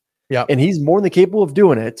moment. Yeah. And he's more than capable of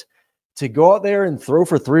doing it, to go out there and throw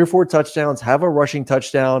for 3 or 4 touchdowns, have a rushing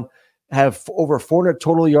touchdown, have over 400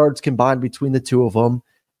 total yards combined between the two of them,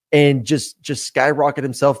 and just skyrocket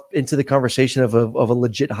himself into the conversation of a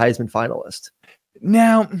legit Heisman finalist.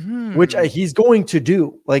 Now, which he's going to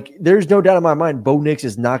do. Like, there's no doubt in my mind, Bo Nix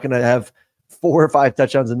is not going to have 4 or 5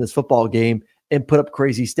 touchdowns in this football game and put up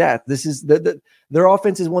crazy stats. This is their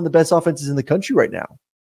offense is one of the best offenses in the country right now.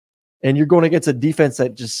 And you're going against a defense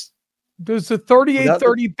that just. Does the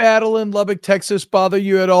 38-30 battle in Lubbock, Texas bother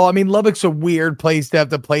you at all? I mean, Lubbock's a weird place to have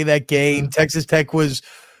to play that game. Texas Tech was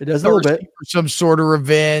it does a little bit for some sort of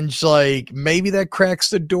revenge. Like, maybe that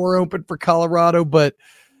cracks the door open for Colorado, but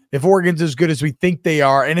if Oregon's as good as we think they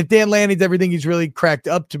are, and if Dan Lanning's everything he's really cracked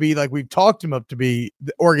up to be, like we've talked him up to be,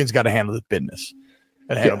 Oregon's got to handle the business.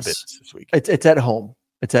 Business this week. It's at home.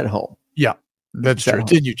 It's at home. Yeah, that's true.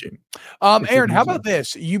 Continue, Jamie. Aaron, how about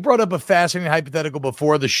this? You brought up a fascinating hypothetical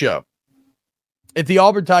before the show. If the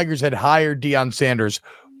Auburn Tigers had hired Deion Sanders,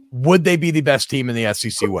 would they be the best team in the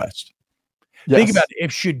SEC West? Yes. Think about it.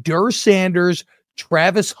 If Shedeur Sanders,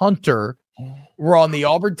 Travis Hunter were on the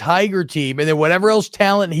Auburn Tiger team, and then whatever else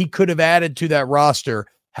talent he could have added to that roster,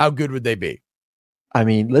 how good would they be? I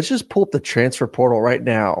mean, let's just pull up the transfer portal right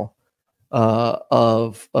now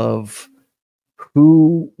of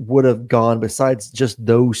who would have gone besides just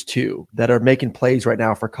those two that are making plays right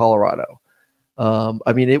now for Colorado.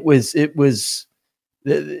 I mean, it was.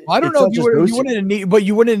 I don't know if you wouldn't have need, but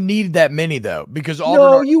you wouldn't have needed that many though, because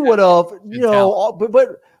Auburn you would have.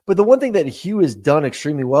 But the one thing that Hugh has done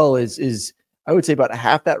extremely well is I would say about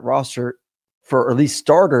half that roster, for at least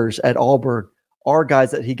starters at Auburn, are guys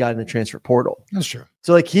that he got in the transfer portal. That's true.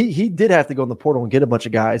 So like he did have to go in the portal and get a bunch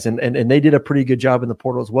of guys, and they did a pretty good job in the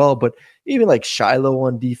portal as well. But even like Shiloh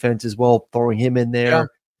on defense as well, throwing him in there,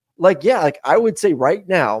 like I would say right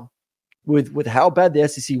now, with how bad the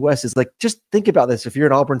SEC West is, like, just think about this. If you're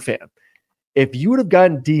an Auburn fan, if you would have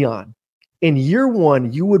gotten Deion in year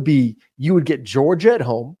one, you would get Georgia at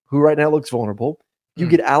home, who right now looks vulnerable. You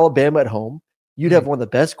get Alabama at home. You'd have one of the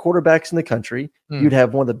best quarterbacks in the country. You'd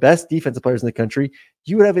have one of the best defensive players in the country.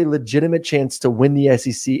 You would have a legitimate chance to win the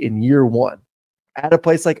SEC in year one at a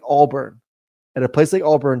place like Auburn, at a place like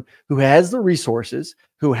Auburn, who has the resources,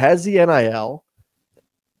 who has the NIL.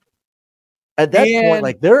 At that point,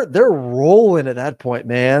 like they're rolling at that point,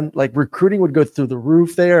 man. Like recruiting would go through the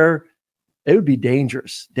roof there. It would be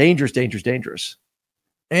dangerous.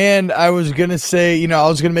 And I was going to say, I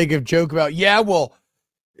was going to make a joke about,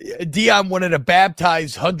 Deion wanted to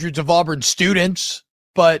baptize hundreds of Auburn students,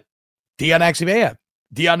 but Deion actually may have.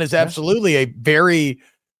 Deion is absolutely a very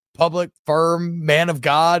public, firm man of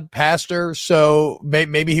God, pastor. So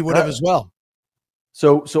maybe he would have as well.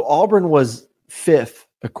 So Auburn was 5th,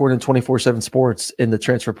 according to 24/7 Sports, in the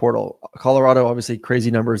transfer portal. Colorado, obviously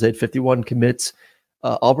crazy numbers. They had 51 commits.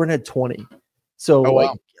 Auburn had 20. So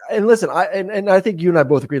wow. And listen, I think you and I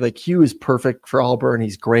both agree, like Hugh is perfect for Auburn.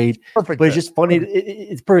 He's great. Perfect. But it's just funny.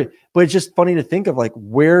 It's perfect. But it's just funny to think of like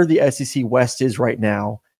where the SEC West is right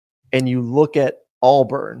now. And you look at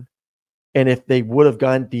Auburn, and if they would have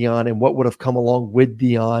gotten Deion and what would have come along with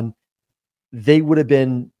Deion, they would have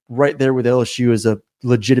been right there with LSU as a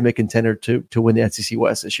legitimate contender to win the SEC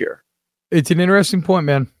West this year. It's an interesting point,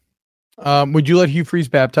 man. Would you let Hugh Freeze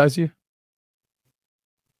baptize you?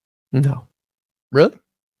 No. Really?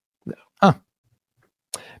 No. Huh.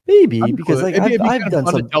 Maybe because like I've done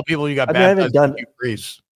some. To tell people you got baptized by Hugh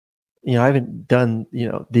Freeze. I haven't done,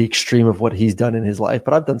 the extreme of what he's done in his life,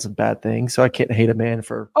 but I've done some bad things, so I can't hate a man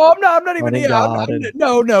for. Oh, I'm not even.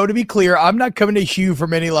 No. To be clear, I'm not coming to Hugh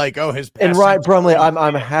from any his. And Ryan Brumley,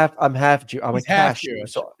 I'm half Jew. I'm a cash Jew.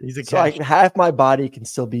 So he's a cash. So half my body can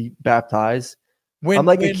still be baptized. I'm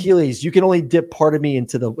like Achilles. You can only dip part of me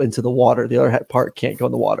into the water. The other part can't go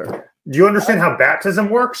in the water. Do you understand how baptism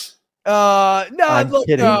works? No.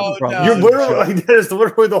 You're literally that is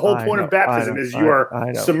literally the whole point of baptism is you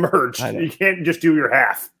are submerged. You can't just do your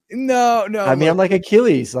half. No. I mean, I'm like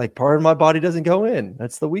Achilles. Like part of my body doesn't go in.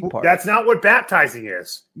 That's the weak part. That's not what baptizing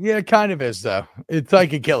is. Yeah, it kind of is though. It's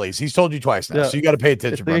like Achilles. He's told you twice now, so you got to pay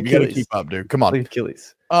attention, bro. You got to keep up, dude. Come on, like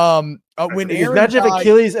Achilles. When Aaron imagine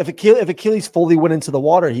if Achilles fully went into the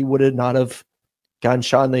water, he would not have gotten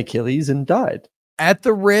shot in the Achilles and died. At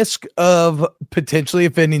the risk of potentially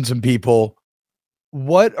offending some people,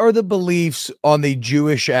 what are the beliefs on the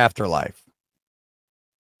Jewish afterlife?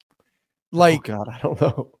 Like, oh God, I don't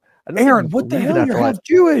know. Aaron, what the hell? You're half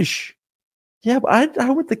Jewish. Yeah, but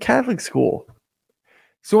I went to Catholic school.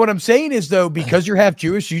 So what I'm saying is, though, because you're half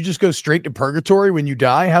Jewish, you just go straight to purgatory when you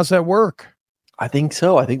die. How's that work? I think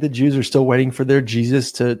so. I think the Jews are still waiting for their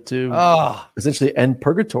Jesus to essentially end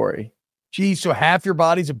purgatory. Geez, so half your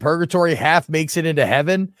body's in purgatory, half makes it into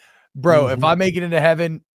heaven. Bro, if I make it into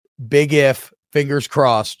heaven, big if, fingers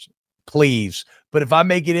crossed, please. But if I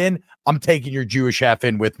make it in, I'm taking your Jewish half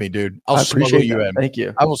in with me, dude. I'll smuggle you in. Thank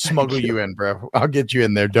you. I will smuggle you in, bro. I'll get you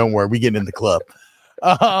in there. Don't worry. We getting in the club.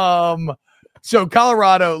 So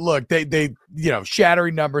Colorado, look, they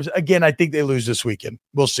shattering numbers. Again, I think they lose this weekend.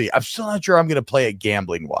 We'll see. I'm still not sure I'm going to play it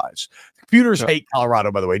gambling wise. Computers hate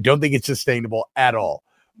Colorado, by the way. Don't think it's sustainable at all.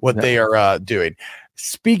 What they are doing.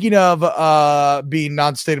 Speaking of being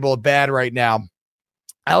non-sustainable and bad right now,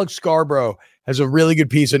 Alex Scarborough has a really good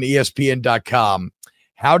piece on ESPN.com.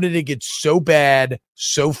 How did it get so bad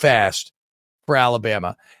so fast for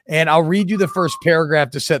Alabama? And I'll read you the first paragraph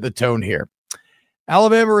to set the tone here.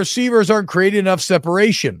 Alabama receivers aren't creating enough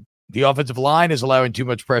separation. The offensive line is allowing too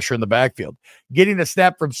much pressure in the backfield. Getting a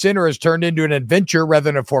snap from center has turned into an adventure rather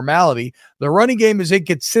than a formality. The running game is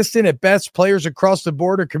inconsistent at best. Players across the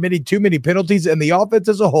board are committing too many penalties, and the offense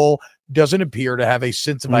as a whole doesn't appear to have a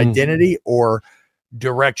sense of identity or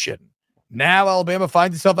direction. Now Alabama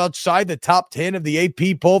finds itself outside the top 10 of the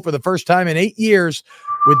AP poll for the first time in 8 years,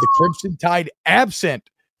 with the Crimson Tide absent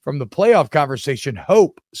from the playoff conversation.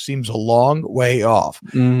 Hope seems a long way off.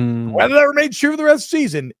 Whether that remains true for the rest of the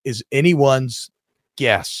season is anyone's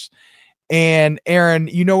guess. And Aaron,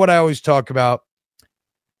 you know what I always talk about?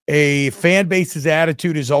 A fan base's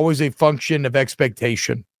attitude is always a function of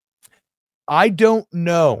expectation. I don't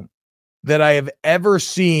know that I have ever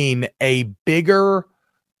seen a bigger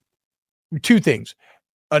two things: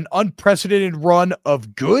 an unprecedented run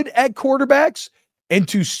of good at quarterbacks and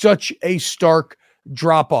to such a stark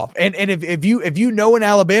drop off. And if you know an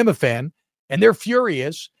Alabama fan and they're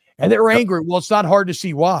furious and they're angry, well, it's not hard to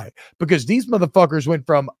see why, because these motherfuckers went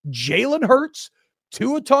from Jalen Hurts,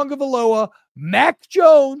 Tua Tagovailoa, Mac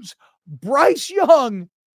Jones, Bryce Young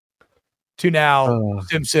to now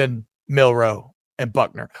Simpson, Milroe, and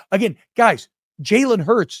Buckner. Again, guys, Jalen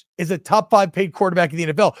Hurts is a top 5 paid quarterback in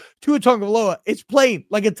the NFL. Tua Tagovailoa is playing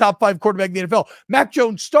like a top 5 quarterback in the NFL. Mac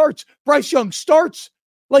Jones starts. Bryce Young starts.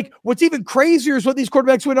 Like, what's even crazier is what these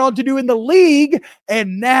quarterbacks went on to do in the league.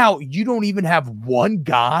 And now you don't even have one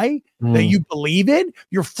guy that you believe in.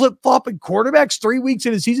 You're flip-flopping quarterbacks 3 weeks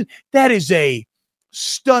in a season. That is a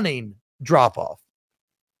stunning drop-off.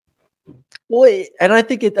 Well, and I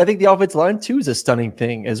think the offensive line too is a stunning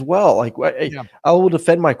thing as well. Like, I will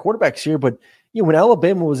defend my quarterbacks here, but when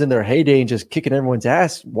Alabama was in their heyday and just kicking everyone's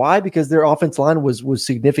ass, why? Because their offensive line was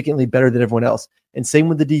significantly better than everyone else, and same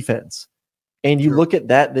with the defense. And you look at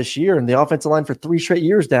that this year, and the offensive line for 3 straight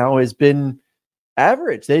years now has been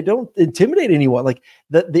average. They don't intimidate anyone. Like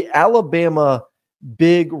the Alabama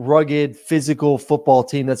big, rugged, physical football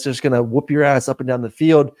team that's just going to whoop your ass up and down the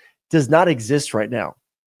field does not exist right now.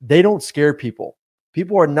 They don't scare people.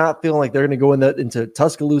 People are not feeling like they're going to go into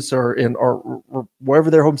Tuscaloosa or wherever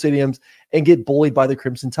their home stadiums and get bullied by the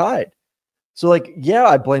Crimson Tide. So,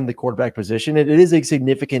 I blame the quarterback position. It is a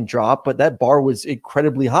significant drop, but that bar was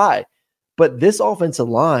incredibly high. But this offensive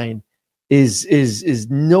line is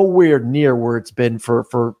nowhere near where it's been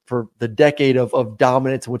for the decade of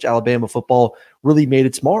dominance in which Alabama football really made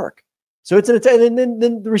its mark. So and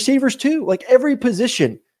then the receivers too. Like every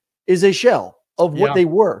position is a shell of what they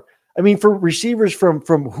were. I mean, for receivers from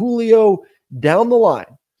Julio down the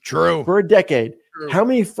line, true, for a decade. True. How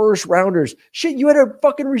many first rounders? Shit, you had a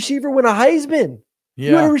fucking receiver win a Heisman. Yeah.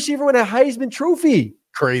 You had a receiver win a Heisman Trophy.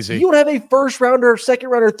 Crazy. You don't have a first rounder, second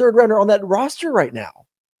rounder, third rounder on that roster right now.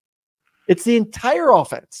 It's the entire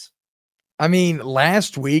offense. I mean,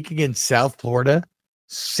 last week against South Florida,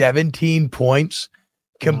 17 points,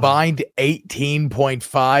 combined 18.5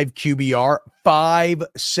 QBR, 5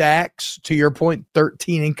 sacks, to your point,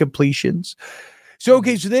 13 incompletions. So,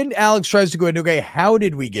 so then Alex tries to go into, how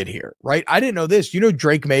did we get here, right? I didn't know this.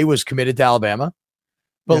 Drake May was committed to Alabama,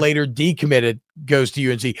 but later decommitted, goes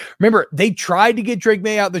to UNC. Remember, they tried to get Drake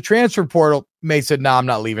May out the transfer portal. May said, no, I'm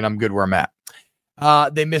not leaving. I'm good where I'm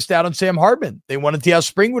at. They missed out on Sam Hartman. They wanted to see how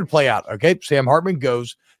spring would play out. Okay, Sam Hartman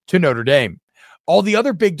goes to Notre Dame. All the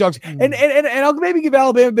other big dogs, and I'll maybe give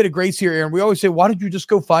Alabama a bit of grace here, Aaron. We always say, why don't you just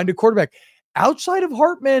go find a quarterback? Outside of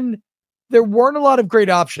Hartman, there weren't a lot of great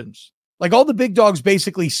options. Like all the big dogs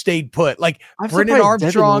basically stayed put. Like Brennan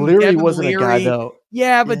Armstrong, Devin wasn't Leary. A guy, though.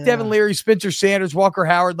 Yeah, but Devin Leary, Spencer Sanders, Walker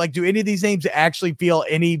Howard. Like, do any of these names actually feel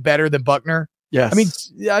any better than Buckner? Yes. I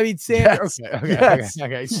mean, Sanders. Yes.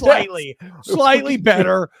 Okay. Slightly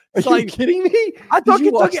better. Are you kidding me? I thought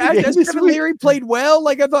Devin Leary played well.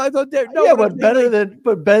 Like I thought. But better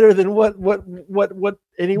than what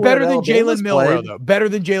anyone. Better than Jalen Milroe, though. Better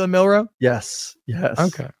than Jalen Milroe. Yes.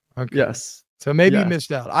 Okay. Yes. So maybe you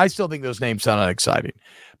missed out. I still think those names sound exciting,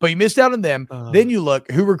 but you missed out on them. Then you look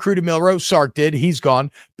who recruited Milroe. Sark did. He's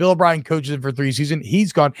gone. Bill O'Brien coaches him for 3 seasons.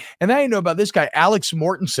 He's gone. And now you know about this guy, Alex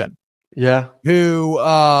Mortensen. Yeah. Who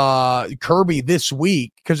Kirby this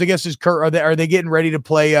week, because I guess are they getting ready to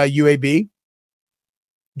play UAB?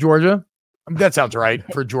 Georgia? I mean, that sounds right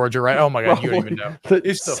for Georgia, right? Oh my God, you don't even know.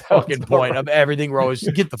 It's the fucking point of everything. We're always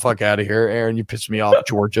get the fuck out of here, Aaron. You pissed me off,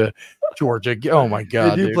 Georgia. Oh my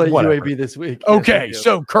God. They do play UAB this week. Okay, yes,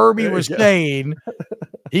 so Kirby was saying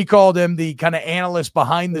he called him the kind of analyst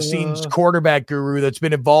behind the scenes quarterback guru that's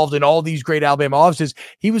been involved in all these great Alabama offices.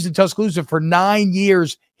 He was in Tuscaloosa for 9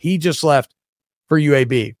 years. He just left for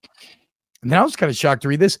UAB. And then I was kind of shocked to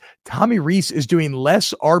read this. Tommy Rees is doing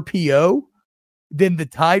less RPO than the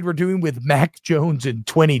Tide were doing with Mac Jones in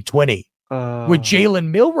 2020 with Jalen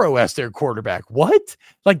Milroe as their quarterback. What?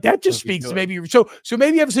 Like that just speaks to maybe. So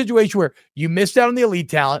maybe you have a situation where you missed out on the elite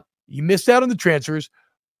talent. You missed out on the transfers.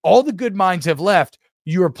 All the good minds have left.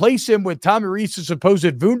 You replace him with Tommy Rees's supposed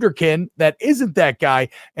wunderkind that isn't that guy.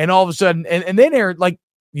 And all of a sudden, and then Aaron, like,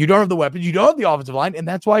 you don't have the weapons, you don't have the offensive line, and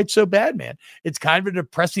that's why it's so bad, man. It's kind of a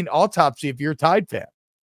depressing autopsy if you're a Tide fan.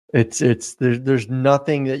 There's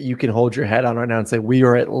nothing that you can hold your head on right now and say we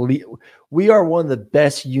are one of the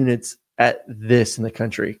best units at this in the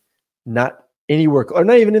country. Not anywhere, or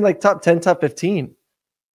not even in like top 10, top 15.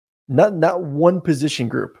 Not one position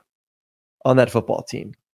group on that football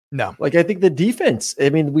team. No. Like I think the defense, I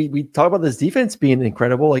mean, we talk about this defense being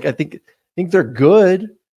incredible. Like I think they're good.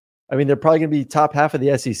 I mean, they're probably going to be top half of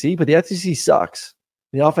the SEC, but the SEC sucks.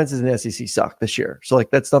 The offenses in the SEC suck this year. So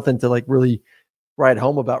like, that's nothing to like really write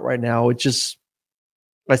home about right now. It just,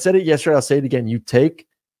 I said it yesterday. I'll say it again. You take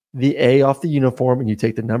the A off the uniform and you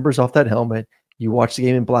take the numbers off that helmet. You watch the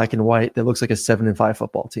game in black and white. That looks like a 7-5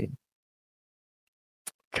 football team.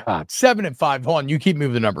 God, 7-5. Hold on, you keep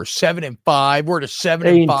moving the numbers. 7-5. We're to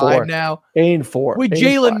 7-5 now. 8-4 with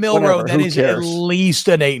Jalen Milroe. That is at least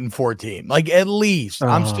an 8-4 team. Like at least.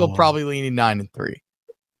 I'm still probably leaning 9-3.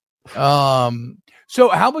 So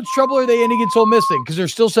how much trouble are they in against Ole Miss then? Because they're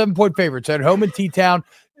still 7-point favorites at home in T-Town.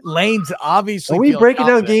 Lane's obviously. Are we breaking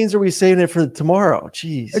down games or are we saving it for tomorrow?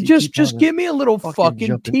 Jeez. Just give me a little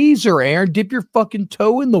fucking teaser, Aaron. Dip your fucking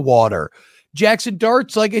toe in the water. Jackson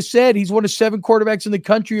Dart's, like I said, he's one of 7 quarterbacks in the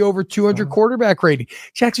country over 200 quarterback rating.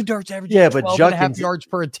 Jackson Dart's averaging 12.5 yards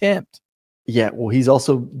per attempt. Yeah, well, he's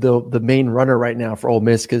also the main runner right now for Ole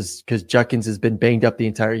Miss because Judkins has been banged up the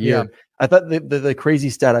entire year. Yeah. I thought the crazy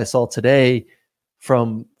stat I saw today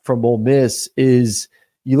from Ole Miss is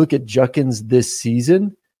you look at Judkins this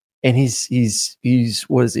season, and he's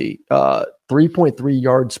what is he? 3.3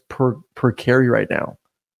 yards per carry right now.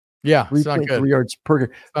 Yeah, 3.3 yards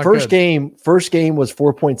per. First game was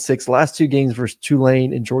 4.6. Last 2 games versus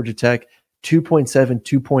Tulane and Georgia Tech, 2.7,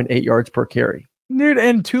 2.8 yards per carry. Dude,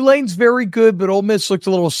 and Tulane's very good, but Ole Miss looked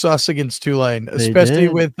a little sus against Tulane, especially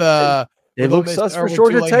with they look sus for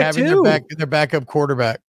Georgia Tulane Tech too. Their backup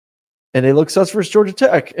quarterback. And they look sus for Georgia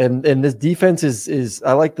Tech. And this defense is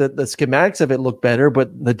I like the schematics of it look better,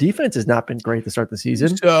 but the defense has not been great to start the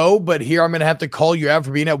season. So, but here I'm going to have to call you out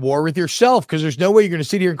for being at war with yourself because there's no way you're going to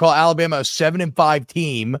sit here and call Alabama a 7-5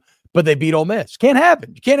 team, but they beat Ole Miss. Can't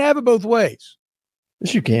happen. You can't have it both ways.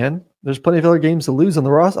 Yes, you can. There's plenty of other games to lose on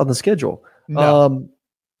the schedule. No,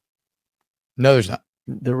 there's not.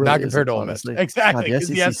 There really not compared to Ole Miss. Exactly. God, the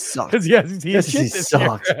SEC sucks. Because the SEC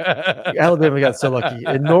sucks. Alabama got so lucky.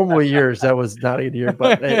 In normal years, that was not a year,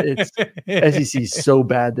 but it's SEC so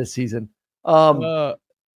bad this season. I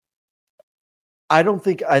don't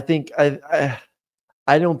think Ole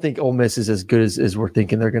Miss is as good as we're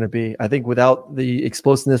thinking they're going to be. I think without the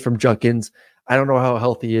explosiveness from Judkins, I don't know how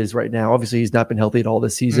healthy he is right now. Obviously, he's not been healthy at all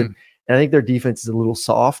this season. And I think their defense is a little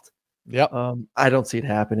soft. Yep. I don't see it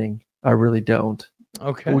happening. I really don't.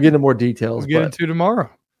 Okay. We'll get into more details. We'll get into tomorrow.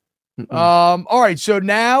 All right. So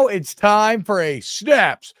now it's time for a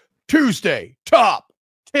Snaps Tuesday Top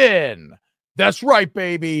 10. That's right,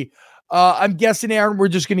 baby. I'm guessing, Aaron, we're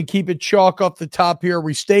just going to keep it chalk off the top here.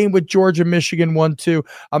 We're staying with Georgia, Michigan 1-2.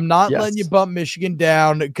 I'm not letting you bump Michigan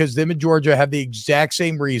down because them and Georgia have the exact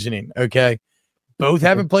same reasoning. Okay. Both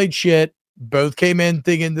haven't played shit. Both came in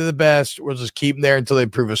thinking they're the best. We'll just keep them there until they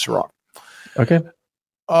prove us wrong. Okay.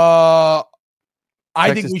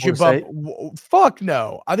 I think we should bump. Fuck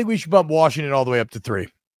no. I think we should bump Washington all the way up to 3.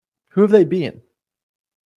 Who have they been?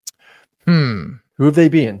 Who have they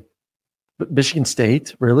been? Michigan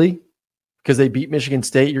State, really? Because they beat Michigan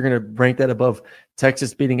State, you're going to rank that above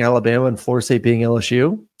Texas beating Alabama and Florida State beating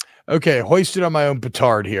LSU? Okay, hoisted on my own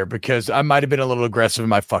petard here because I might have been a little aggressive in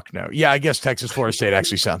my fuck no. Yeah, I guess Texas, Florida State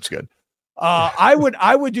actually sounds good. I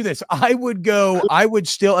would do this. I would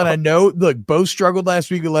still, and I know, look, both struggled last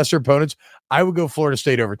week with lesser opponents. I would go Florida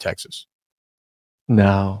State over Texas.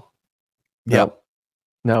 No. Yep.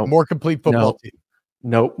 No. More complete football team.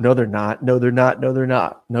 No, they're not. No, they're not.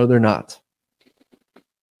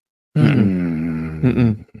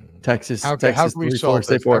 Texas. Okay, Texas. how can we solve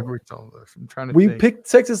this? I'm trying to think. Picked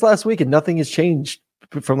Texas last week, and nothing has changed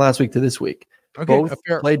from last week to this week. Okay, both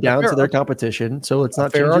played down to their competition, so let's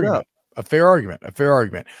not change it up. A fair argument.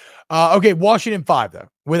 Okay, Washington 5, though,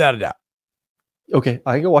 without a doubt. Okay,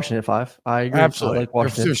 I can go Washington 5. I agree. Absolutely. I like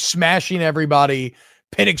Washington. They're smashing everybody.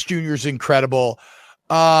 Penix Jr. is incredible.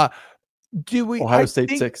 Do we Ohio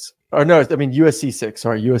State 6? Or no, I mean USC 6.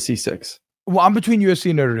 Sorry, USC 6. Well, I'm between USC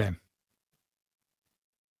and Notre Dame.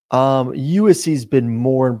 USC's been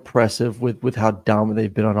more impressive with how dominant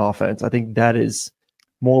they've been on offense. I think that is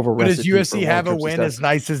more of a recipe. But does USC have a win as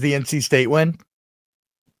nice as the NC State win?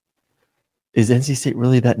 Is NC State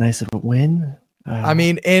really that nice of a win? I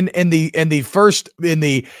mean, in the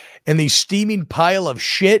steaming pile of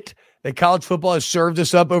shit that college football has served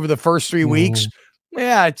us up over the first 3 weeks,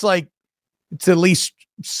 yeah, it's like it's at least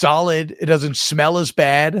solid. It doesn't smell as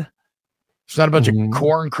bad. It's not a bunch of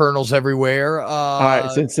corn kernels everywhere. All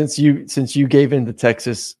right, since you gave in to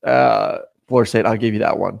Texas, Florida State, I'll give you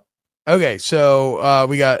that one. Okay, so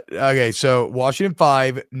we got so Washington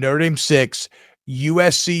 5, Notre Dame 6,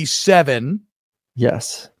 USC 7.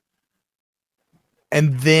 Yes.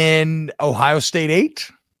 And then Ohio State 8.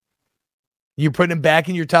 You're putting them back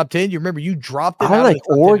in your top 10. You remember you dropped it. I like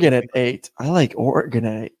Oregon at 8. I like Oregon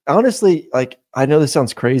at 8. Honestly, like I know this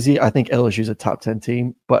sounds crazy. I think LSU's a top 10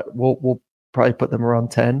 team, but we'll probably put them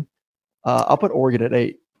around 10. I'll put Oregon at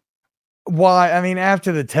 8. Why? I mean,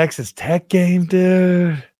 after the Texas Tech game,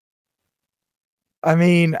 dude. I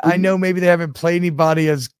mean, I know maybe they haven't played anybody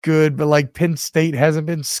as good, but like Penn State hasn't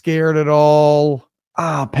been scared at all.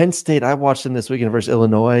 Penn State, I watched them this weekend versus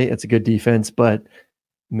Illinois. It's a good defense, but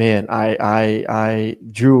man, I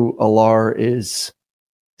Drew Alar is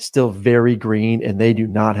still very green, and they do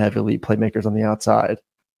not have elite playmakers on the outside.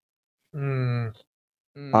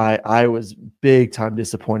 I was big time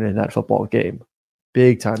disappointed in that football game.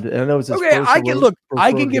 Big time. And I know it's okay. I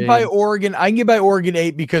can get by Oregon. I can get by Oregon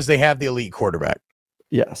 8 because they have the elite quarterback.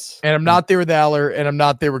 Yes. And I'm not there with Aller, and I'm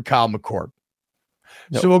not there with Kyle McCord.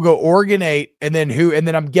 Nope. So we'll go Oregon 8, and then who? And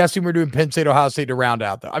then I'm guessing we're doing Penn State, Ohio State to round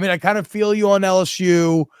out, though. I mean, I kind of feel you on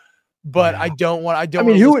LSU, but I don't want.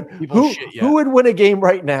 Who would win a game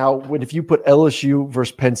right now if you put LSU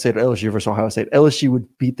versus Penn State or LSU versus Ohio State? LSU would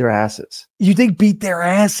beat their asses. You think beat their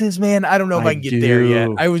asses, man? I don't know if I can get there yet.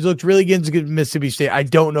 I looked really against Mississippi State. I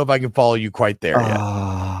don't know if I can follow you quite there yet.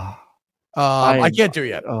 I can't do it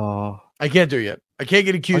yet. I can't do it yet. I can't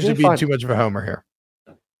get accused of being too much of a homer here.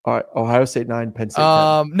 All right, Ohio State 9, Penn State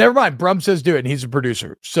 10. Never mind. Brum says do it, and he's a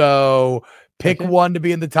producer. So pick one to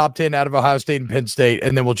be in the top 10 out of Ohio State and Penn State,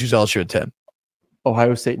 and then we'll choose LSU at 10.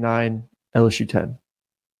 Ohio State 9, LSU 10.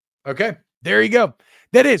 Okay, there you go.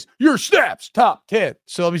 That is your Snaps top 10.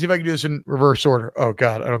 So let me see if I can do this in reverse order. Oh,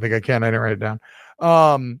 God, I don't think I can. I didn't write it down.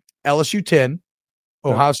 LSU 10,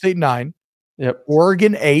 Ohio State 9,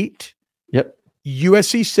 Oregon 8,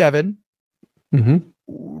 USC 7,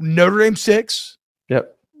 Notre Dame 6,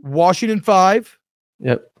 Washington 5,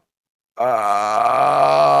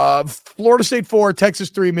 Florida State 4, Texas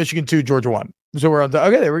 3, Michigan 2, Georgia 1. So we're on.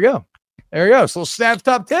 Okay, there we go. There we go. So Snaps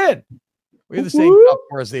top 10. We have the same top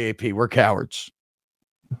 4 as the AP. We're cowards.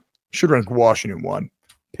 Should rank Washington 1.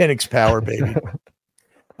 Penix power, baby.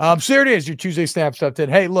 So there it is, your Tuesday Snaps top 10.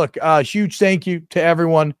 Hey, look, huge thank you to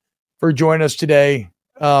everyone for joining us today.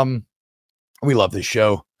 We love this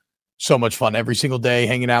show. So much fun every single day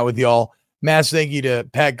hanging out with y'all. Massive thank you to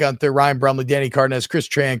Pat Gunther, Ryan Brumley, Danny Cardenas, Chris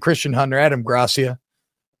Tran, Christian Hunter, Adam Gracia.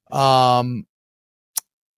 Thank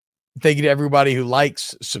you to everybody who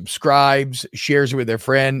likes, subscribes, shares it with their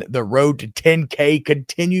friend. The road to 10K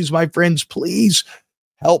continues, my friends. Please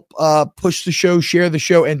help push the show, share the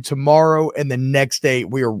show. And tomorrow and the next day,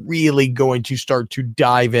 we are really going to start to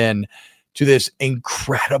dive in to this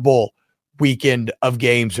incredible weekend of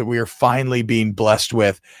games that we are finally being blessed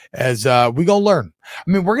with as we go learn. I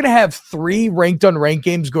mean, we're going to have 3 ranked unranked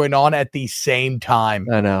games going on at the same time.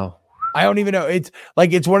 I know. I don't even know. It's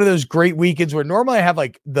one of those great weekends where normally I have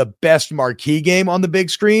like the best marquee game on the big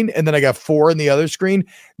screen, and then I got 4 in the other screen.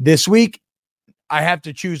 This week, I have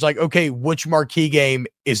to choose like, okay, which marquee game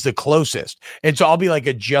is the closest? And so I'll be like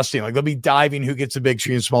adjusting, like they'll be diving who gets the big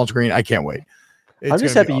screen, small screen. I can't wait. I'm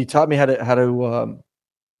just happy you taught me how to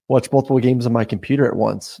watch multiple games on my computer at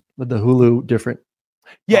once with the Hulu different.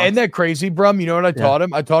 Yeah, isn't that crazy, Brum? You know what I taught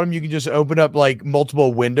him? I taught him you can just open up like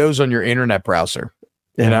multiple windows on your internet browser.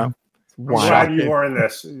 You know? Wow. Glad you learned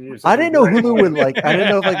this. I didn't know Hulu would like. I didn't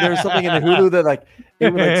know if like there was something in the Hulu that like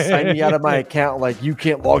it would like sign me out of my account. Like you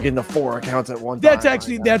can't log into 4 accounts at one time. That's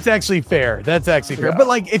actually fair. That's actually fair. But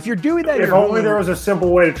like if you're doing that, if only there was a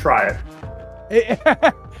simple way to try it.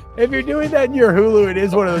 If you're doing that in your Hulu, it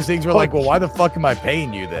is one of those things where like, well, why the fuck am I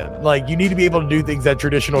paying you then? Like you need to be able to do things that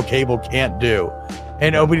traditional cable can't do.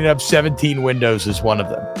 And opening up 17 windows is one of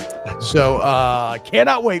them. So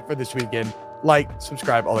cannot wait for this weekend. Like,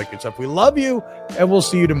 subscribe, all that good stuff. We love you, and we'll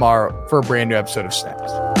see you tomorrow for a brand new episode of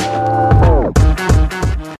Snaps.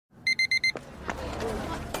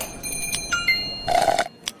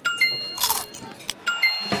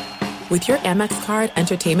 With your Amex card,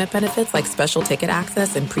 entertainment benefits like special ticket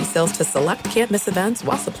access and pre-sales to select can't-miss events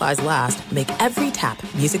while supplies last make every tap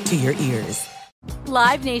music to your ears.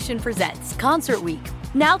 Live Nation presents Concert Week.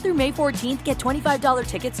 Now through May 14th, get $25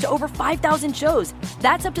 tickets to over 5,000 shows.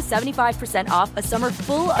 That's up to 75% off a summer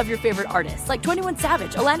full of your favorite artists like 21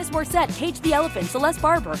 Savage, Alanis Morissette, Cage the Elephant, Celeste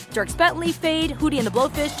Barber, Dierks Bentley, Fade, Hootie and the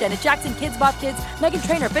Blowfish, Janet Jackson, Kidz Bop Kids, Meghan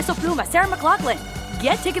Trainor, Peso Pluma, Sarah McLachlan.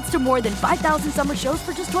 Get tickets to more than 5,000 summer shows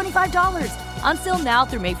for just $25. Until now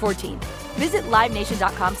through May 14th. Visit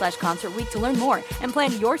LiveNation.com/Concert Week to learn more and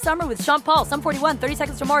plan your summer with Sean Paul, Sum 41, 30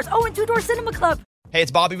 Seconds to Mars, and Two Door Cinema Club. Hey,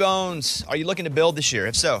 it's Bobby Bones. Are you looking to build this year?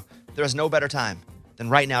 If so, there is no better time than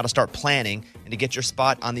right now to start planning and to get your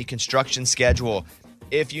spot on the construction schedule.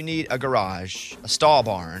 If you need a garage, a stall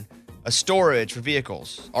barn, a storage for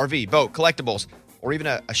vehicles, RV, boat, collectibles, or even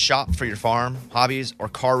a shop for your farm, hobbies, or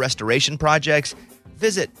car restoration projects,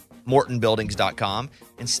 visit MortonBuildings.com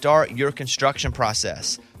and start your construction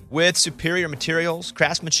process. With superior materials,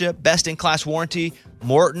 craftsmanship, best-in-class warranty,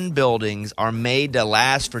 Morton Buildings are made to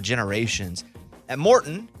last for generations. At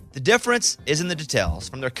Morton, the difference is in the details.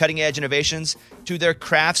 From their cutting-edge innovations to their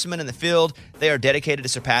craftsmen in the field, they are dedicated to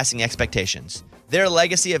surpassing expectations. Their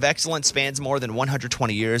legacy of excellence spans more than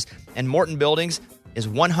 120 years, and Morton Buildings is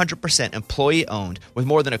 100% employee-owned with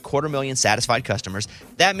more than 250,000 satisfied customers.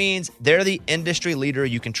 That means they're the industry leader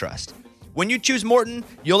you can trust. When you choose Morton,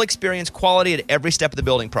 you'll experience quality at every step of the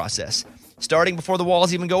building process. starting before the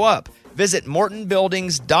walls even go up. Visit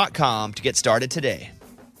MortonBuildings.com to get started today.